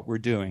that's what we're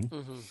doing.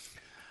 Mm-hmm.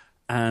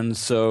 And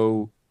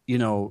so,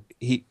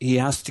 he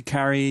has to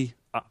carry,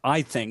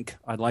 I think,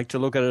 I'd like to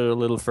look at it a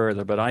little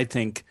further, but I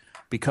think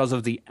because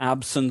of the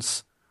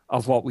absence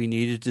of what we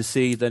needed to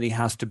see, that he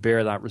has to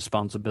bear that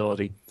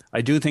responsibility. I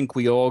do think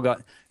we all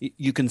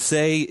you can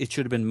say it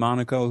should have been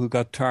Monaco who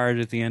got tired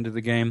at the end of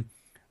the game,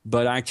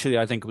 But actually,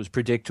 I think it was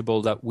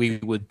predictable that we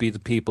would be the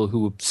people who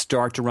would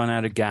start to run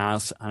out of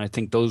gas. And I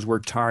think those were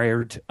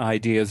tired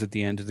ideas at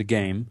the end of the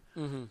game.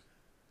 Mm-hmm.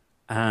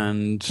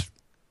 And,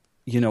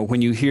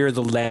 when you hear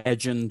the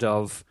legend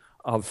of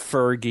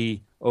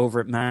Fergie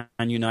over at Man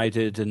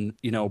United and,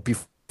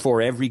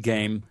 before every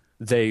game,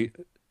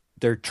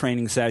 their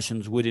training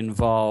sessions would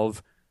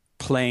involve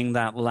playing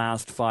that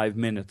last 5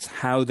 minutes,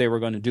 how they were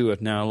going to do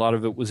it. Now, a lot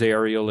of it was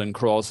aerial and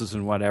crosses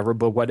and whatever,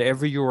 but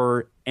whatever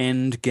your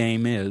end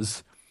game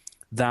is,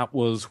 that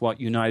was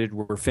what United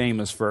were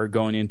famous for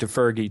going into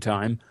Fergie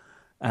time,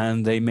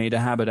 and they made a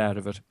habit out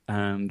of it.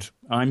 And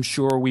I'm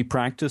sure we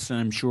practiced, and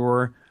I'm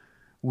sure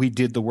we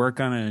did the work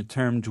on it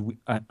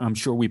I'm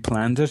sure we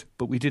planned it,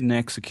 but we didn't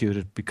execute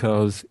it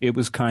because it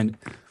was kind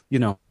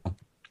of,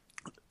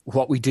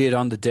 what we did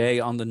on the day,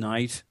 on the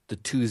night, the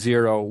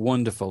 2-0,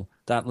 wonderful.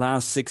 That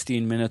last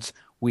 16 minutes,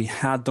 we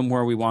had them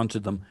where we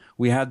wanted them.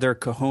 We had their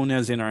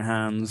cojones in our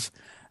hands,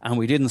 and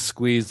we didn't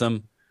squeeze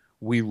them.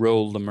 We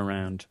rolled them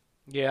around.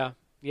 Yeah,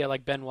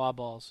 like Benoit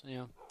balls.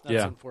 Yeah,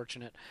 that's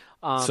unfortunate.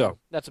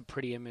 That's a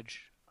pretty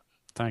image.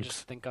 Thanks.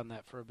 Just think on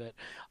that for a bit.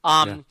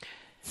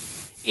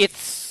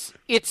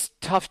 It's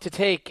tough to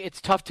take.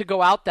 It's tough to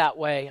go out that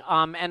way,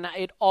 and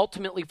it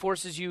ultimately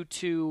forces you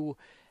to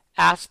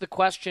ask the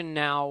question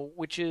now,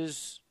 which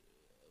is,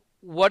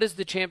 what is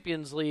the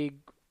Champions League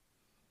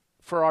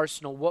for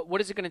Arsenal? What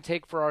is it going to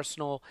take for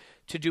Arsenal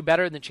to do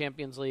better in the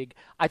Champions League?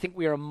 I think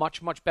we are a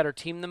much, much better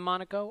team than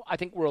Monaco. I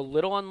think we're a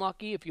little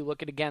unlucky if you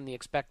look at, again, the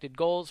expected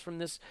goals from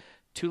this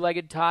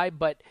two-legged tie,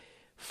 but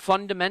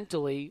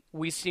fundamentally,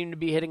 we seem to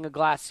be hitting a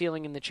glass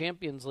ceiling in the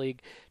Champions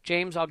League.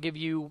 James, I'll give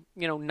you,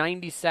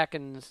 90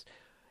 seconds.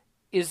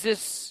 Is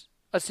this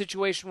a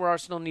situation where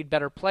Arsenal need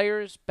better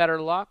players,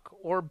 better luck,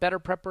 or better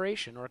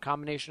preparation, or a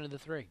combination of the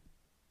three?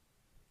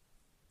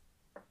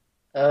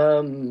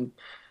 Better.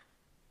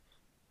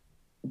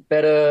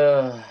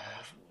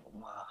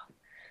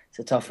 It's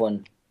a tough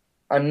one.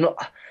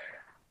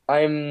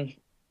 I'm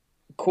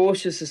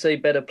cautious to say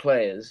better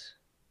players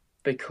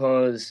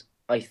because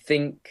I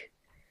think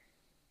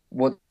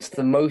what's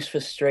the most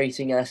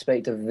frustrating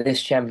aspect of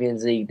this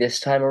Champions League this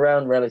time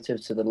around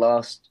relative to the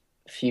last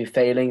few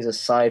failings,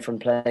 aside from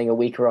playing a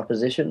weaker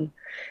opposition,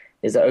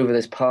 is that over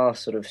this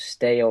past sort of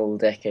stale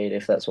decade,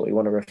 if that's what we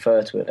want to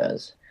refer to it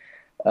as,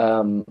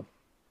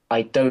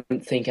 I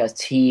don't think our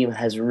team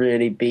has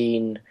really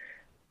been,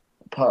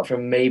 apart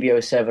from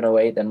maybe 07,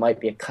 08, there might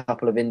be a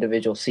couple of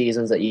individual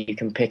seasons that you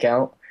can pick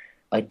out.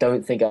 I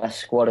don't think our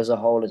squad as a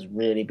whole has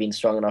really been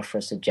strong enough for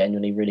us to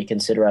genuinely really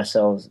consider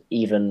ourselves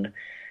even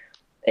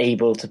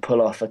able to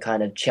pull off a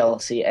kind of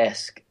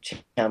Chelsea-esque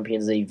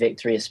Champions League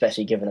victory,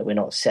 especially given that we're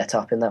not set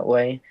up in that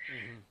way.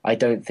 Mm-hmm. I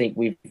don't think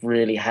we've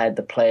really had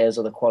the players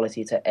or the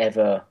quality to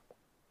ever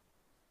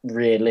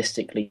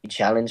realistically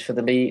challenge for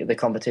the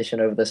competition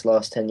over this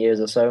last 10 years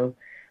or so.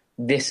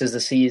 This is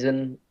the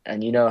season,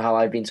 and you know how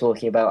I've been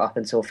talking about up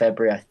until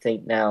February. I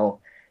think now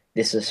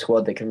this is a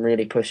squad that can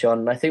really push on,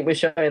 and I think we're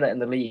showing that in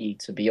the league,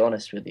 to be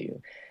honest with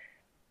you.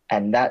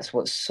 And that's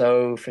what's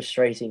so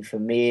frustrating for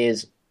me,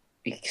 is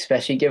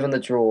especially given the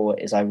draw,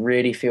 is I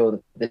really feel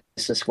that this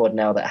is a squad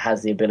now that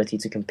has the ability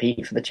to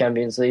compete for the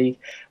Champions League.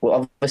 We're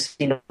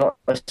obviously not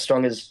as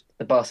strong as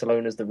the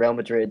Barcelonas, the Real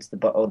Madrids,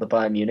 or the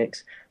Bayern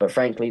Munichs, but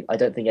frankly, I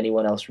don't think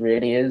anyone else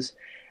really is.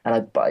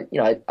 And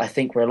I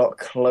think we're a lot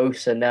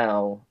closer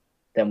now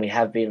than we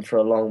have been for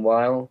a long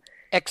while.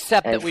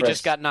 Except that we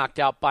just got knocked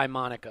out by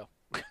Monaco.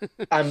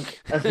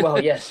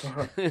 Well, yes.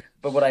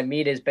 But what I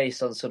mean is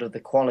based on sort of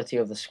the quality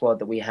of the squad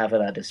that we have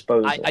at our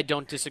disposal. I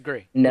don't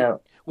disagree.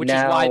 Which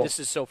is why this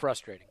is so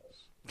frustrating.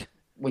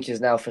 Which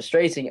is now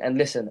frustrating. And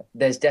listen,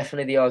 there's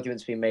definitely the argument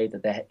to be made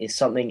that there is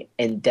something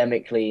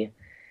endemically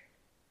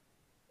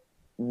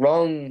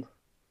wrong,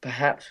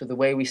 perhaps, with the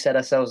way we set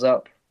ourselves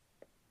up.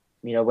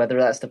 Whether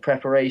that's the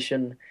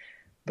preparation,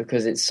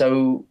 because it's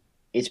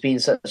been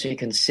such a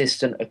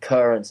consistent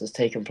occurrence that's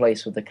taken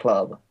place with the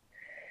club.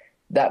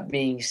 That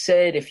being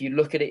said, if you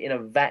look at it in a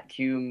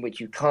vacuum, which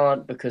you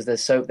can't because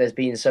there's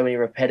been so many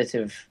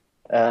repetitive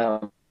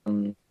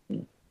ways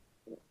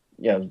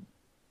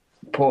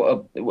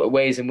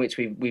in which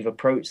we've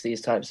approached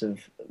these types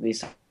of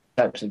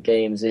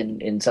games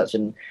in such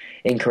an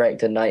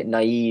incorrect and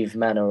naive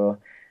manner, or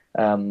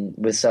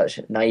with such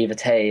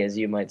naivete, as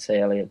you might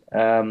say, Elliot.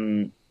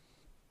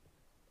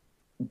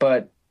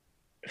 But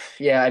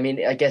yeah, I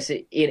mean, I guess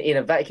in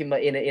a vacuum,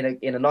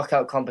 in a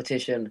knockout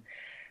competition,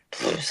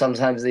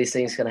 sometimes these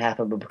things can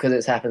happen. But because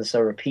it's happened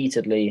so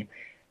repeatedly,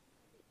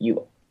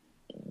 you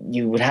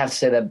would have to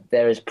say that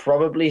there is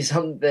probably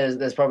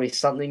there's probably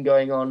something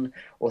going on,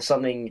 or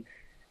something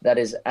that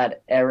is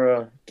at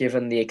error,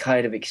 given the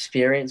kind of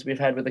experience we've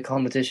had with the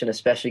competition,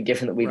 especially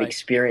given that we've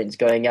experienced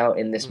going out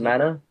in this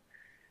manner.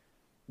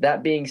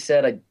 That being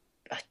said, I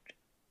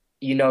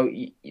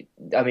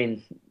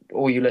mean,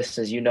 all you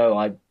listeners,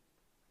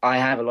 I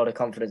have a lot of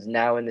confidence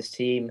now in this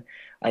team.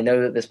 I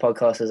know that this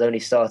podcast has only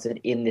started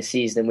in the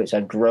season in which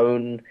I've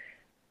grown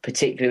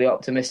particularly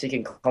optimistic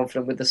and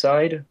confident with the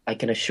side. I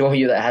can assure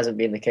you that hasn't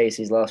been the case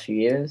these last few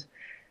years.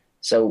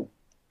 So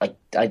I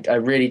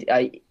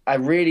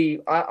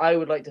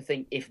would like to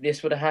think if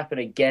this were to happen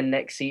again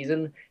next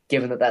season,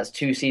 given that that's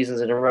 2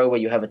 seasons in a row where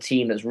you have a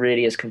team that's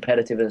really as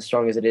competitive and as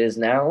strong as it is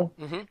now,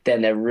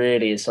 then there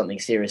really is something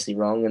seriously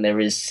wrong, and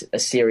there is a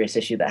serious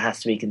issue that has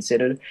to be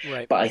considered.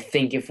 Right. But I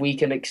think if we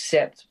can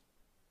accept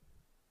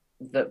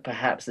that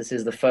perhaps this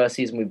is the first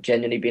season we've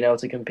genuinely been able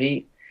to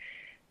compete,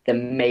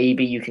 then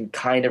maybe you can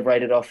kind of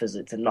write it off as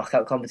it's a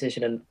knockout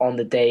competition, and on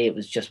the day it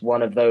was just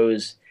one of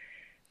those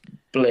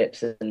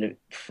blips. And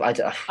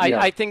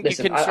I think you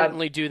can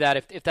certainly do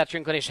that if that's your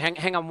inclination.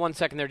 Hang on one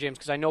second there, James,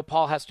 because I know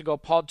Paul has to go.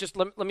 Paul, just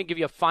let me give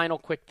you a final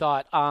quick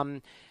thought.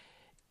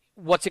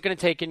 What's it going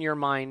to take in your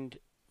mind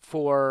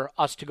for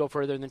us to go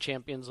further in the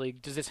Champions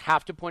League? Does this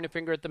have to point a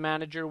finger at the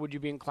manager? Would you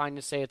be inclined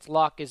to say it's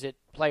luck? Is it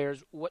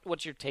players?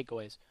 What's your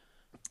takeaways?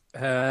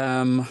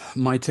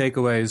 My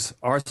takeaways.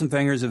 Arsene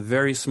Wenger is a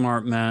very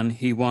smart man.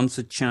 He wants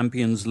a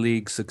Champions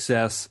League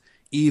success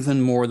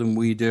even more than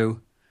we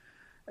do.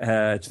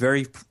 It's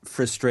very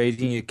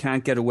frustrating. You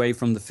can't get away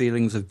from the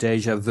feelings of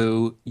deja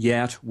vu.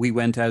 Yet we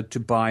went out to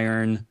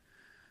Bayern,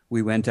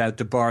 we went out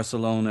to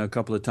Barcelona a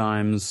couple of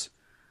times.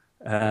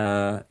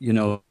 The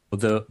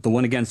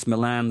one against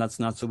Milan, that's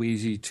not so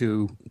easy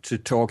to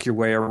talk your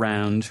way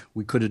around.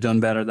 We could have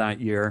done better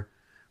that year.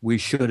 We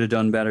should have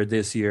done better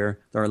this year.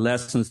 There are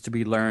lessons to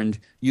be learned.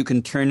 You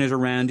can turn it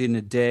around in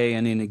a day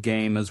and in a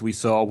game, as we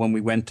saw when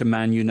we went to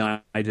Man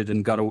United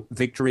and got a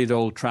victory at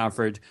Old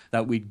Trafford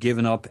that we'd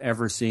given up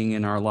ever seeing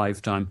in our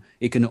lifetime.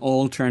 It can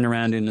all turn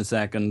around in a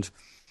second.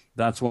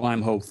 That's why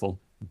I'm hopeful.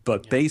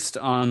 But based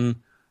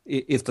on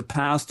if the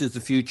past is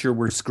the future,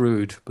 we're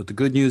screwed. But the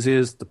good news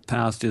is the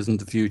past isn't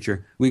the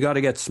future. We got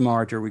to get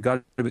smarter.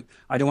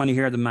 I don't want to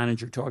hear the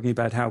manager talking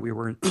about how we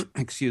were,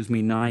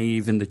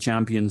 naive in the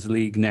Champions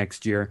League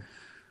next year.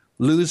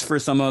 Lose for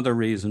some other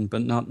reason,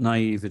 but not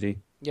naivety.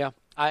 Yeah,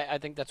 I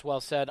think that's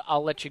well said.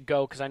 I'll let you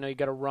go because I know you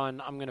got to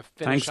run. I'm going to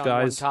finish on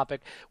guys. one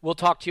topic. We'll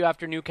talk to you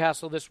after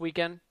Newcastle this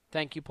weekend.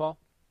 Thank you, Paul.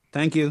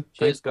 Thank you.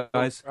 Cheers, thanks,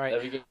 guys. All right.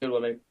 Have a good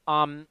one,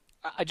 mate.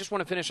 I just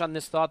want to finish on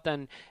this thought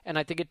then, and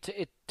I think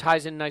it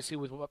ties in nicely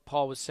with what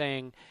Paul was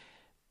saying.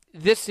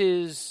 This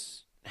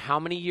is how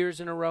many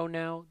years in a row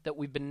now that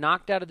we've been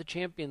knocked out of the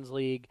Champions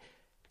League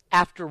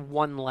after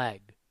one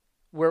leg,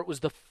 where it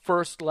was the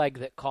first leg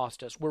that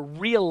cost us, where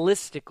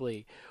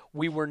realistically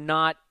we were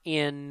not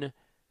in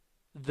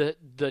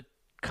the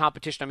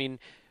competition. I mean,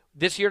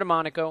 this year to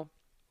Monaco,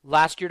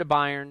 last year to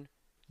Bayern,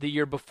 the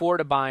year before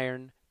to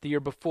Bayern, the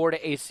year before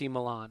to AC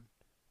Milan,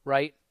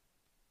 right?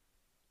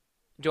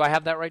 Do I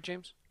have that right,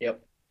 James?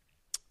 Yep.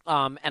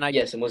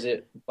 Yes, and was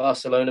it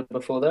Barcelona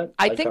before that?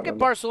 I think at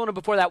Barcelona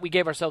before that we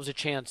gave ourselves a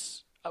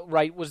chance,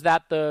 right? Was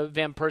that the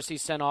Van Persie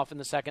sent off in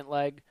the second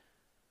leg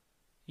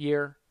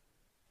year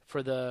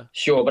for the?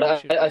 Sure, but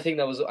I think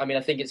that was. I mean,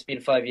 I think it's been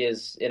 5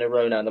 years in a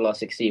row now in the last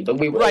 16. But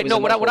right. No,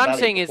 what I'm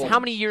saying is, how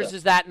many years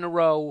is that in a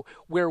row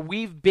where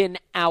we've been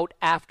out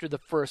after the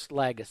first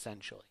leg,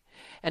 essentially?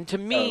 And to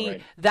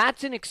me,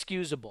 that's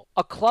inexcusable.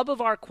 A club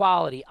of our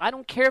quality, I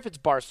don't care if it's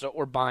Barca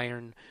or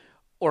Bayern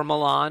or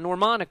Milan or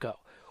Monaco.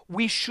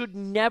 We should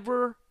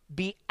never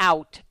be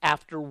out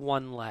after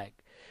one leg.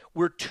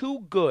 We're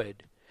too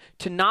good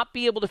to not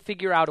be able to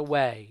figure out a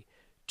way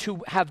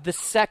to have the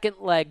second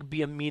leg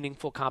be a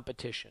meaningful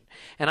competition.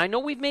 And I know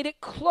we've made it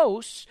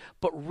close,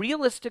 but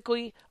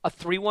realistically, a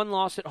 3-1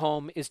 loss at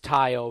home is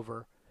tie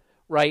over,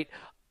 right?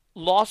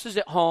 Losses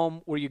at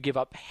home where you give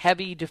up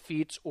heavy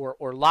defeats or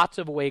lots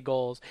of away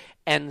goals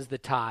ends the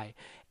tie.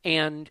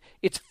 And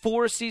it's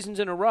 4 seasons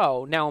in a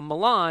row. Now, in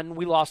Milan,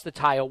 we lost the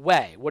tie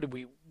away. What did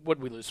we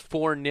lose?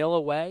 4-0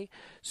 away?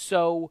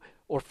 So,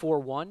 or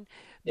 4-1?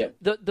 Yeah.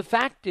 The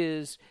fact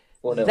is,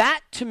 4-0.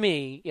 that to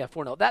me,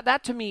 4-0,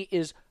 that to me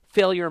is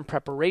failure in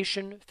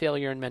preparation,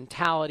 failure in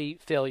mentality,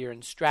 failure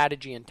in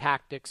strategy and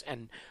tactics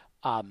and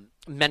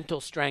mental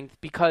strength,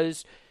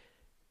 because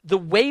the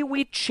way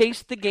we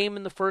chased the game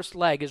in the first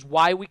leg is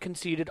why we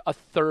conceded a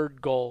third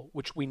goal,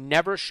 which we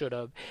never should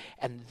have.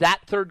 And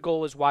that third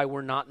goal is why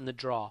we're not in the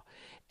draw.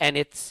 And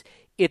it's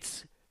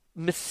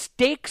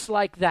mistakes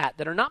like that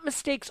are not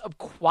mistakes of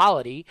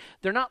quality.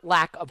 They're not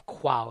lack of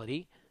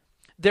quality.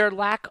 They're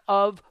lack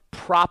of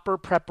proper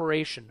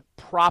preparation,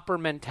 proper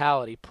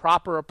mentality,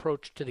 proper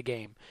approach to the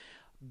game.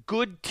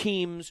 Good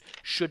teams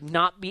should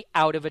not be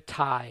out of a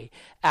tie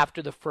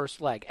after the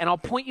first leg. And I'll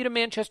point you to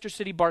Manchester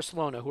City,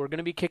 Barcelona, who are going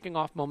to be kicking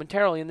off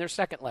momentarily in their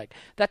second leg.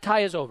 That tie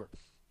is over.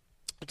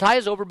 The tie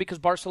is over because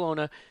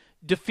Barcelona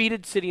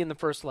defeated City in the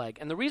first leg.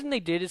 And the reason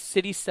they did is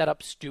City set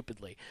up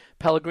stupidly.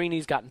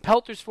 Pellegrini's gotten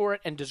pelters for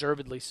it, and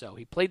deservedly so.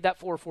 He played that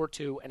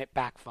 4-4-2, and it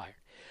backfired.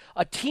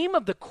 A team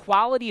of the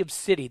quality of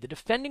City, the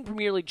defending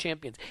Premier League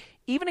champions,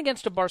 even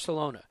against a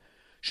Barcelona,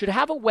 should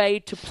have a way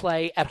to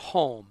play at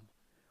home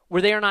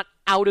where they are not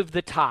out of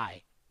the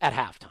tie at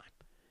halftime.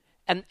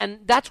 And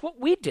that's what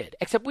we did,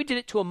 except we did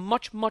it to a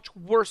much, much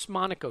worse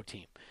Monaco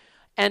team.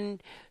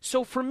 And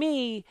so for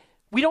me,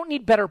 we don't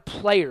need better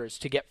players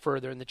to get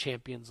further in the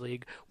Champions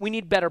League. We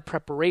need better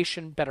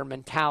preparation, better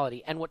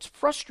mentality. And what's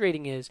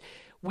frustrating is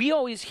we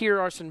always hear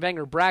Arsene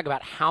Wenger brag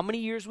about how many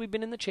years we've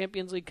been in the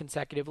Champions League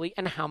consecutively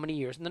and how many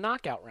years in the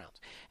knockout rounds.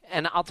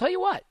 And I'll tell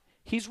you what,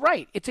 he's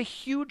right. It's a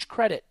huge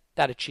credit,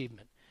 that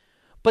achievement.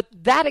 But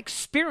that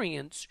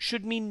experience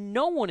should mean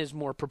no one is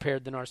more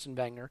prepared than Arsene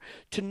Wenger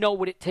to know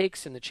what it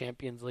takes in the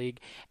Champions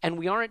League, and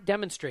we aren't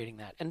demonstrating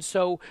that. And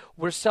so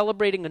we're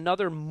celebrating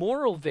another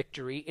moral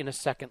victory in a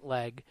second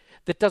leg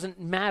that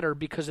doesn't matter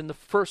because in the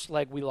first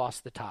leg we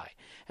lost the tie.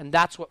 And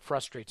that's what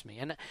frustrates me.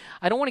 And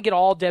I don't want to get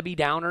all Debbie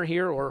Downer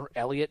here, or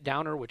Elliot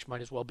Downer, which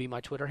might as well be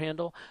my Twitter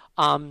handle,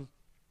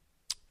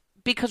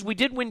 because we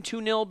did win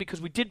 2-0,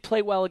 because we did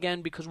play well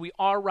again, because we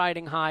are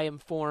riding high in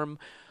form,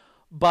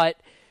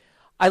 but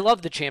I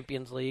love the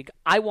Champions League.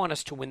 I want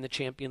us to win the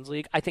Champions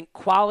League. I think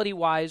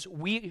quality-wise,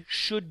 we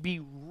should be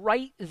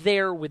right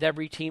there with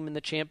every team in the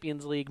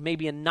Champions League,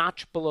 maybe a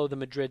notch below the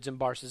Madrids and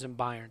Barças and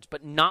Bayerns,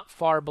 but not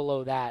far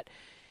below that.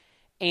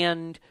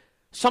 And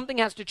something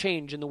has to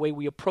change in the way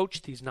we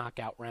approach these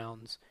knockout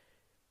rounds,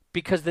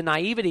 because the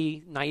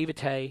naiveness,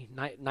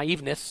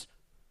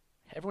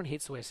 everyone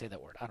hates the way I say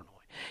that word, I don't know why,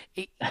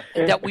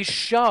 that we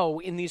show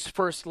in these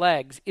first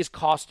legs is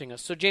costing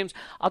us. So, James,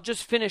 I'll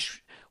just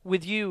finish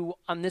with you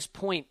on this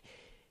point.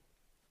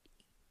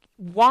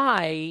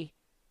 Why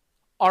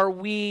are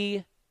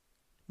we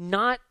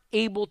not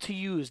able to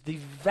use the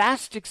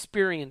vast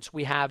experience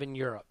we have in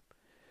Europe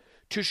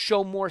to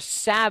show more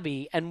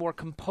savvy and more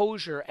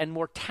composure and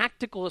more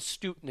tactical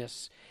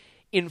astuteness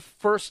in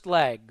first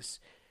legs?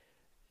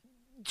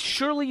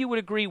 Surely you would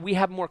agree we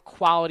have more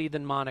quality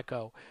than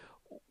Monaco.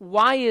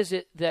 Why is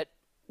it that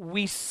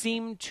we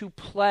seem to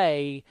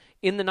play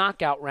in the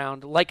knockout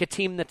round like a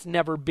team that's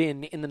never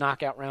been in the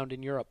knockout round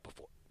in Europe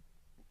before?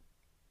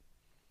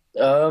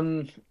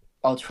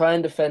 I'll try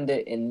and defend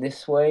it in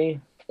this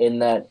way, in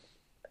that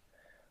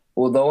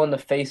although on the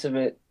face of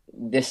it,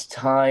 this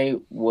tie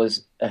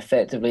was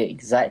effectively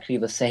exactly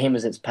the same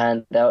as it's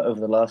panned out over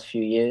the last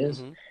few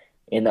years,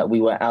 in that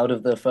we were out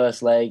of the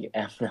first leg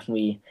and then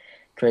we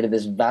created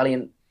this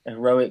valiant,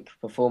 heroic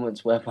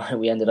performance whereby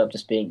we ended up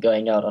just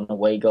going out on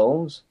away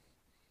goals.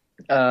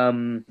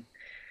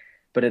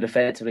 But it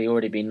effectively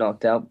already been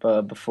knocked out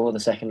before the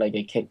second leg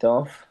had kicked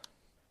off.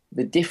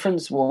 The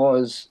difference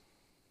was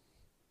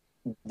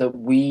that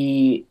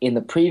we, in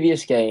the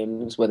previous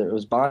games, whether it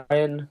was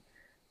Bayern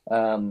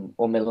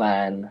or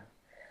Milan,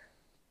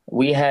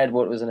 we had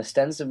what was an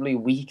ostensibly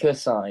weaker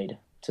side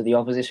to the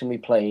opposition we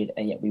played,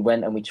 and yet we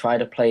went and we tried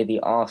to play the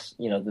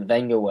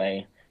Wenger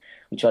way.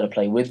 We tried to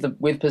play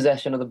with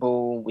possession of the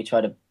ball. We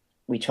try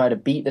to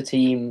beat the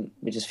team,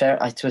 which is fair.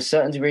 To a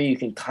certain degree, you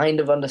can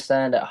kind of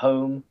understand at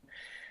home.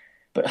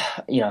 But,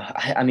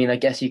 I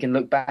guess you can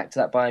look back to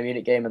that Bayern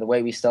Munich game and the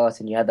way we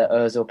started, and you had that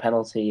Ozil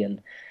penalty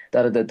and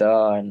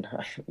da-da-da-da. And,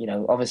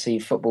 obviously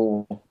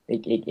football,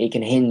 it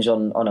can hinge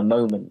on a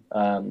moment.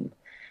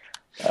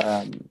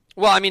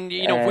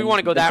 If we want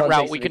to go that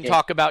route, we can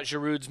talk about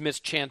Giroud's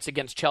missed chance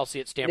against Chelsea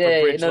at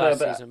Stamford Bridge last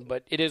season.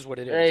 But it is what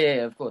it is.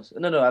 Yeah, of course.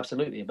 No,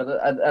 absolutely. But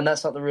and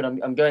that's not the route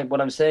I'm going.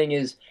 What I'm saying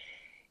is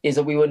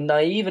that we were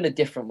naive in a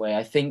different way.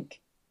 I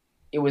think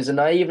it was a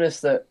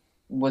naiveness that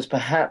was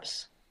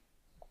perhaps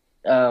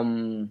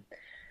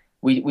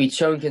we'd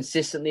shown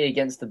consistently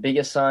against the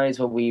bigger sides,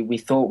 where we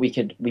thought we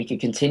could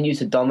continue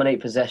to dominate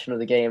possession of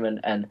the game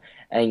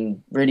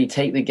and really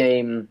take the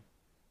game.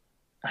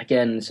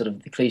 Again, sort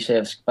of the cliche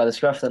of by the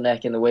scruff of the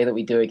neck, in the way that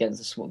we do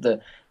against the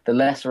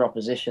lesser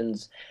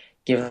oppositions,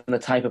 given the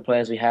type of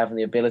players we have and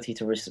the ability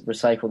to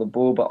recycle the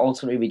ball. But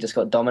ultimately, we just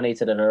got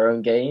dominated in our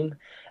own game,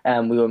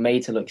 and we were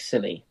made to look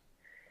silly.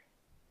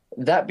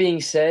 That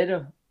being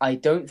said, I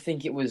don't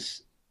think it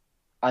was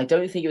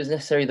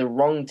necessarily the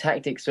wrong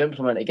tactics to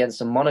implement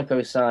against a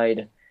Monaco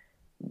side,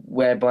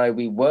 whereby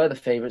we were the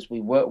favourites,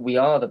 we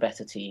are the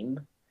better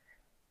team,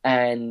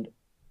 and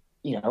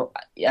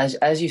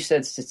as you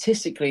said,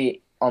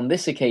 statistically, on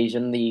this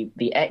occasion, the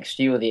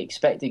XG, or the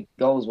expected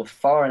goals, were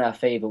far in our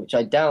favour, which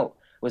I doubt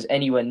was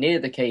anywhere near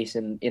the case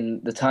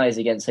in the ties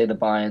against, say, the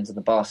Bayerns and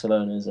the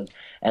Barcelonas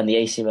and the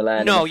AC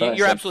Milan. No,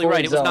 you're absolutely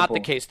right. It was not the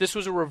case. This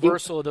was a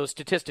reversal of those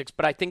statistics,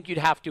 but I think you'd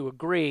have to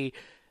agree.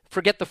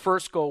 Forget the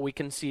first goal we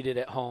conceded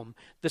at home.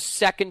 The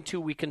second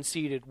two we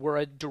conceded were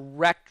a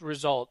direct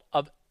result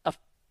of a,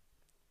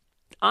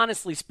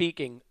 honestly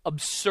speaking,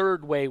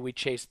 absurd way we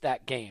chased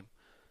that game.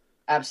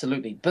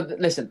 Absolutely. But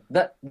listen,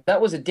 that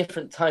was a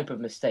different type of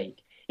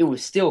mistake. It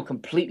was still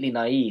completely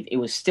naive. It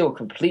was still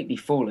completely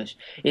foolish.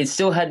 It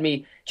still had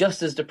me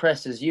just as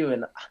depressed as you.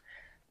 And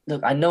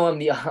look, I know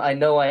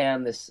I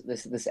am this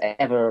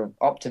ever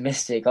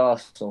optimistic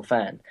Arsenal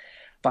fan,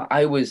 but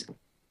I was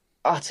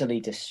utterly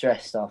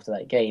distressed after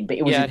that game. But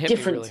it was a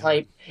different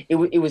type. It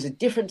was a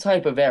different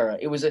type of error.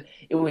 It was an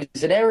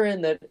error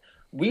in that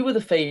we were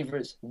the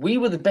favourites. We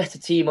were the better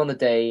team on the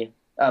day.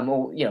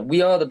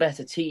 We are the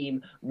better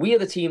team. We are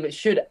the team that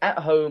should, at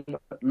home,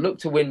 look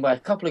to win by a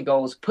couple of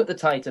goals, put the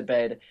tie to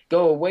bed,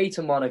 go away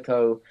to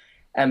Monaco,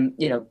 and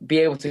be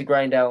able to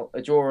grind out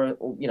a draw,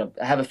 or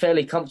have a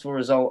fairly comfortable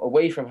result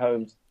away from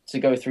home to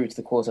go through to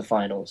the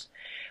quarterfinals.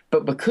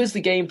 But because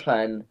the game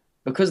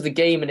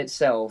in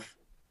itself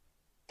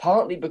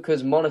partly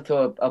because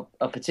Monaco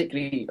are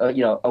particularly,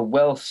 are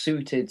well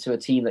suited to a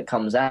team that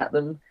comes at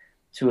them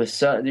to a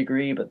certain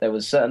degree, but there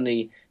was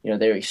certainly,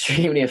 they're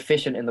extremely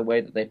efficient in the way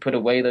that they put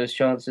away those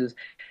chances,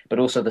 but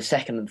also the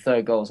second and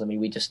third goals. I mean,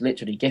 we just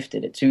literally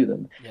gifted it to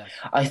them. Yes.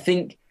 I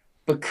think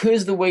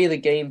because the way the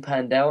game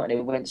panned out and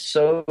it went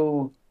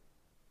so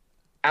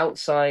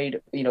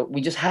outside, we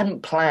just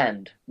hadn't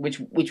planned, which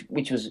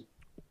was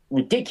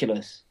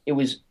ridiculous. It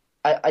was.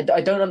 I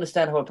don't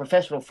understand how a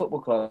professional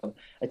football club,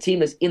 a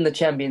team that's in the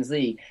Champions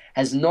League,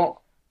 has not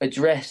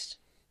addressed,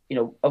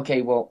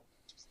 okay, well,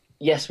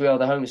 yes, we are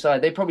the home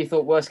side. They probably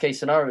thought worst case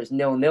scenario is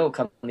 0-0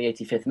 come the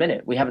 85th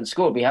minute. We haven't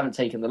scored. We haven't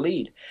taken the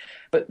lead.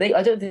 But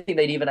I don't think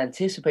they'd even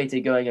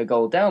anticipated going a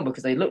goal down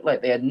because they looked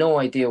like they had no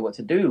idea what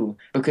to do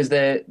because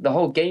the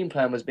whole game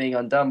plan was being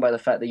undone by the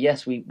fact that,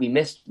 yes, we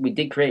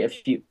did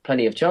create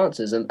plenty of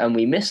chances and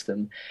we missed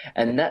them.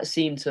 And that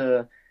seemed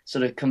to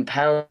sort of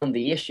compound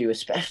the issue,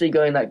 especially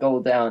going that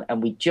goal down.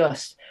 And we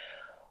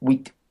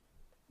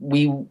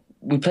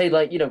played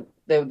like,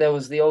 there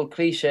was the old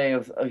cliche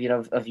of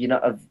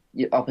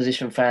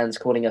opposition fans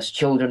calling us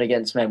children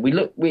against men.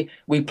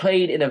 We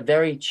played in a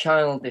very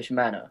childish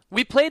manner.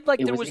 We played like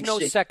there was no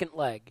second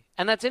leg,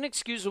 and that's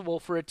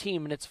inexcusable for a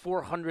team in its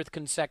 400th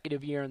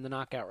consecutive year in the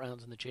knockout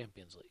rounds in the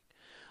Champions League.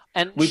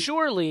 And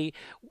surely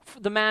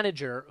the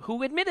manager,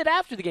 who admitted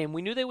after the game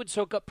we knew they would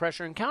soak up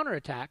pressure and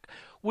counterattack,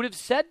 would have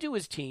said to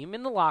his team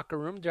in the locker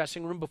room,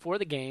 dressing room before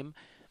the game,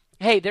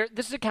 hey,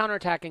 this is a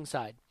counterattacking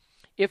side.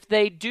 If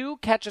they do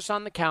catch us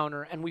on the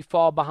counter and we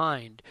fall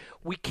behind,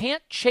 we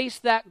can't chase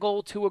that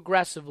goal too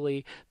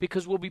aggressively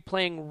because we'll be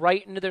playing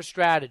right into their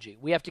strategy.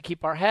 We have to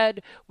keep our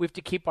head, we have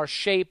to keep our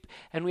shape,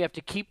 and we have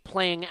to keep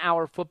playing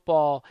our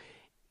football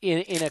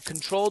in a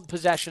controlled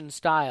possession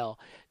style,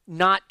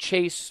 not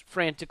chase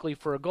frantically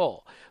for a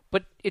goal.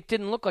 But it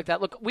didn't look like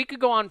that. Look, we could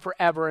go on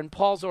forever, and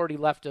Paul's already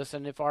left us,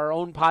 and if our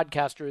own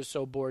podcaster is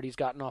so bored he's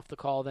gotten off the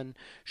call, then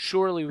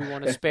surely we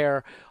want to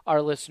spare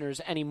our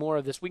listeners any more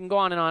of this. We can go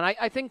on and on.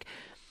 I think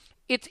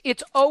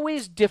it's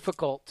always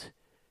difficult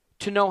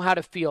to know how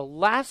to feel.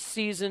 Last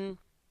season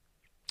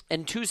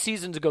and 2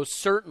 seasons ago,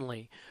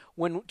 certainly,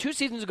 when 2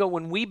 seasons ago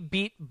when we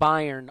beat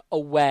Bayern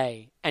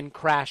away and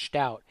crashed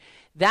out,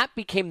 that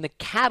became the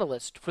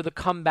catalyst for the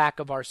comeback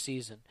of our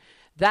season.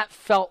 That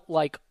felt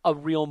like a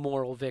real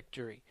moral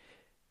victory.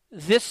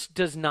 This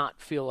does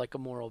not feel like a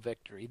moral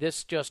victory.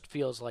 This just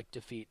feels like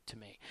defeat to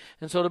me.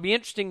 And so it'll be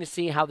interesting to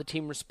see how the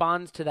team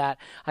responds to that.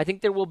 I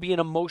think there will be an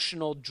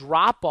emotional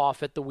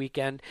drop-off at the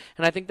weekend,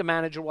 and I think the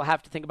manager will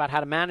have to think about how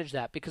to manage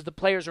that because the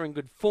players are in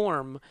good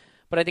form,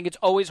 but I think it's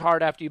always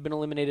hard after you've been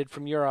eliminated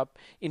from Europe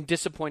in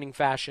disappointing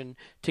fashion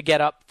to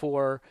get up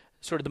for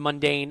sort of the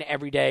mundane,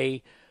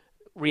 everyday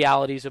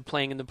realities of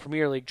playing in the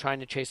Premier League,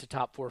 trying to chase a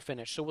top 4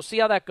 finish. So we'll see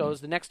how that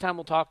goes. The next time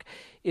we'll talk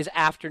is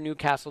after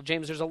Newcastle.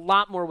 James, there's a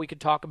lot more we could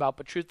talk about,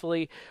 but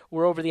truthfully,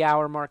 we're over the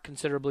hour mark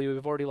considerably.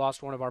 We've already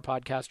lost one of our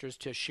podcasters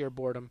to sheer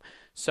boredom.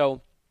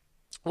 So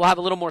we'll have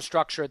a little more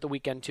structure at the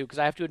weekend, too, because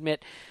I have to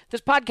admit, this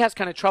podcast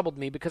kind of troubled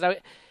me because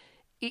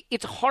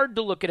it's hard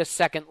to look at a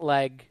second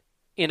leg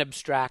in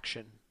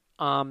abstraction.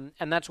 And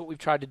that's what we've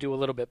tried to do a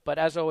little bit. But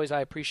as always,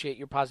 I appreciate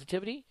your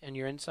positivity and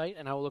your insight,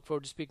 and I will look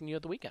forward to speaking to you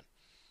at the weekend.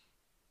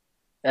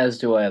 As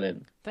do I,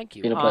 Lynn. Thank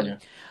you. Been a pleasure.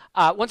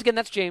 Once again,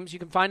 that's James. You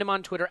can find him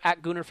on Twitter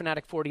at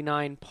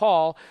GoonerFanatic49.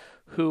 Paul,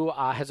 who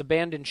has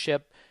abandoned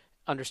ship,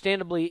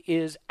 understandably,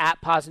 is at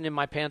Posin in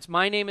My Pants.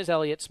 My name is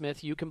Elliot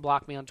Smith. You can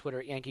block me on Twitter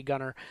at Yankee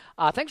Gunner.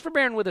 Thanks for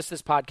bearing with us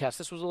this podcast.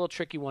 This was a little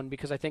tricky one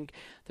because I think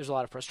there's a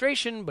lot of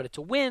frustration, but it's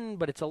a win,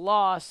 but it's a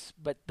loss,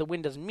 but the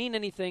win doesn't mean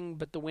anything,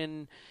 but the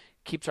win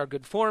keeps our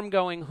good form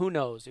going. Who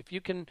knows? If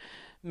you can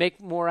make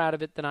more out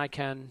of it than I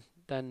can,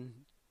 then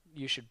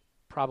you should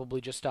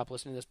probably just stop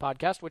listening to this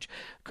podcast, which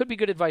could be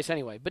good advice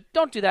anyway. But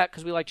don't do that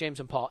because we like James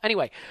and Paul.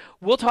 Anyway,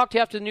 we'll talk to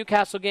you after the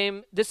Newcastle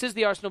game. This is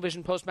the Arsenal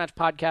Vision post-match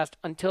podcast.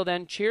 Until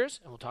then,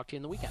 cheers, and we'll talk to you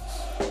in the weekend.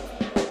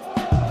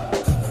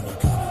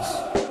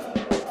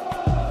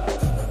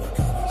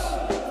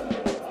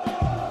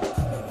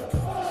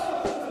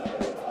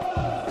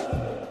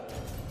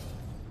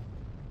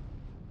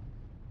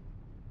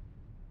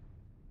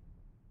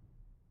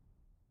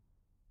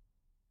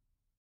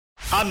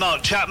 I'm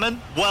Mark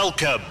Chapman.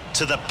 Welcome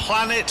to the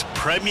Planet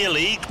Premier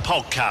League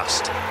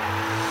podcast.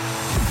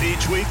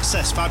 Each week,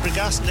 Cesc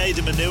Fabregas,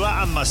 Nader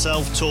Manua and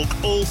myself talk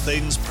all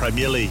things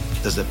Premier League.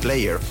 As a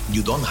player,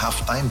 you don't have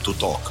time to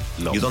talk.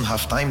 No. You don't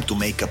have time to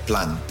make a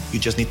plan. You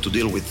just need to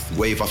deal with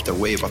wave after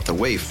wave after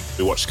wave.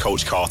 We watched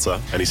Coach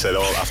Carter and he said,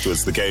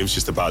 afterwards, the game's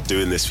just about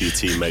doing this for your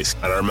teammates.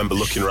 And I remember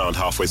looking around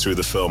halfway through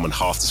the film and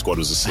half the squad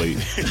was asleep.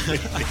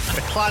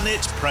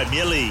 Planet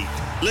Premier League.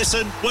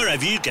 Listen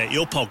wherever you get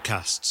your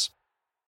podcasts.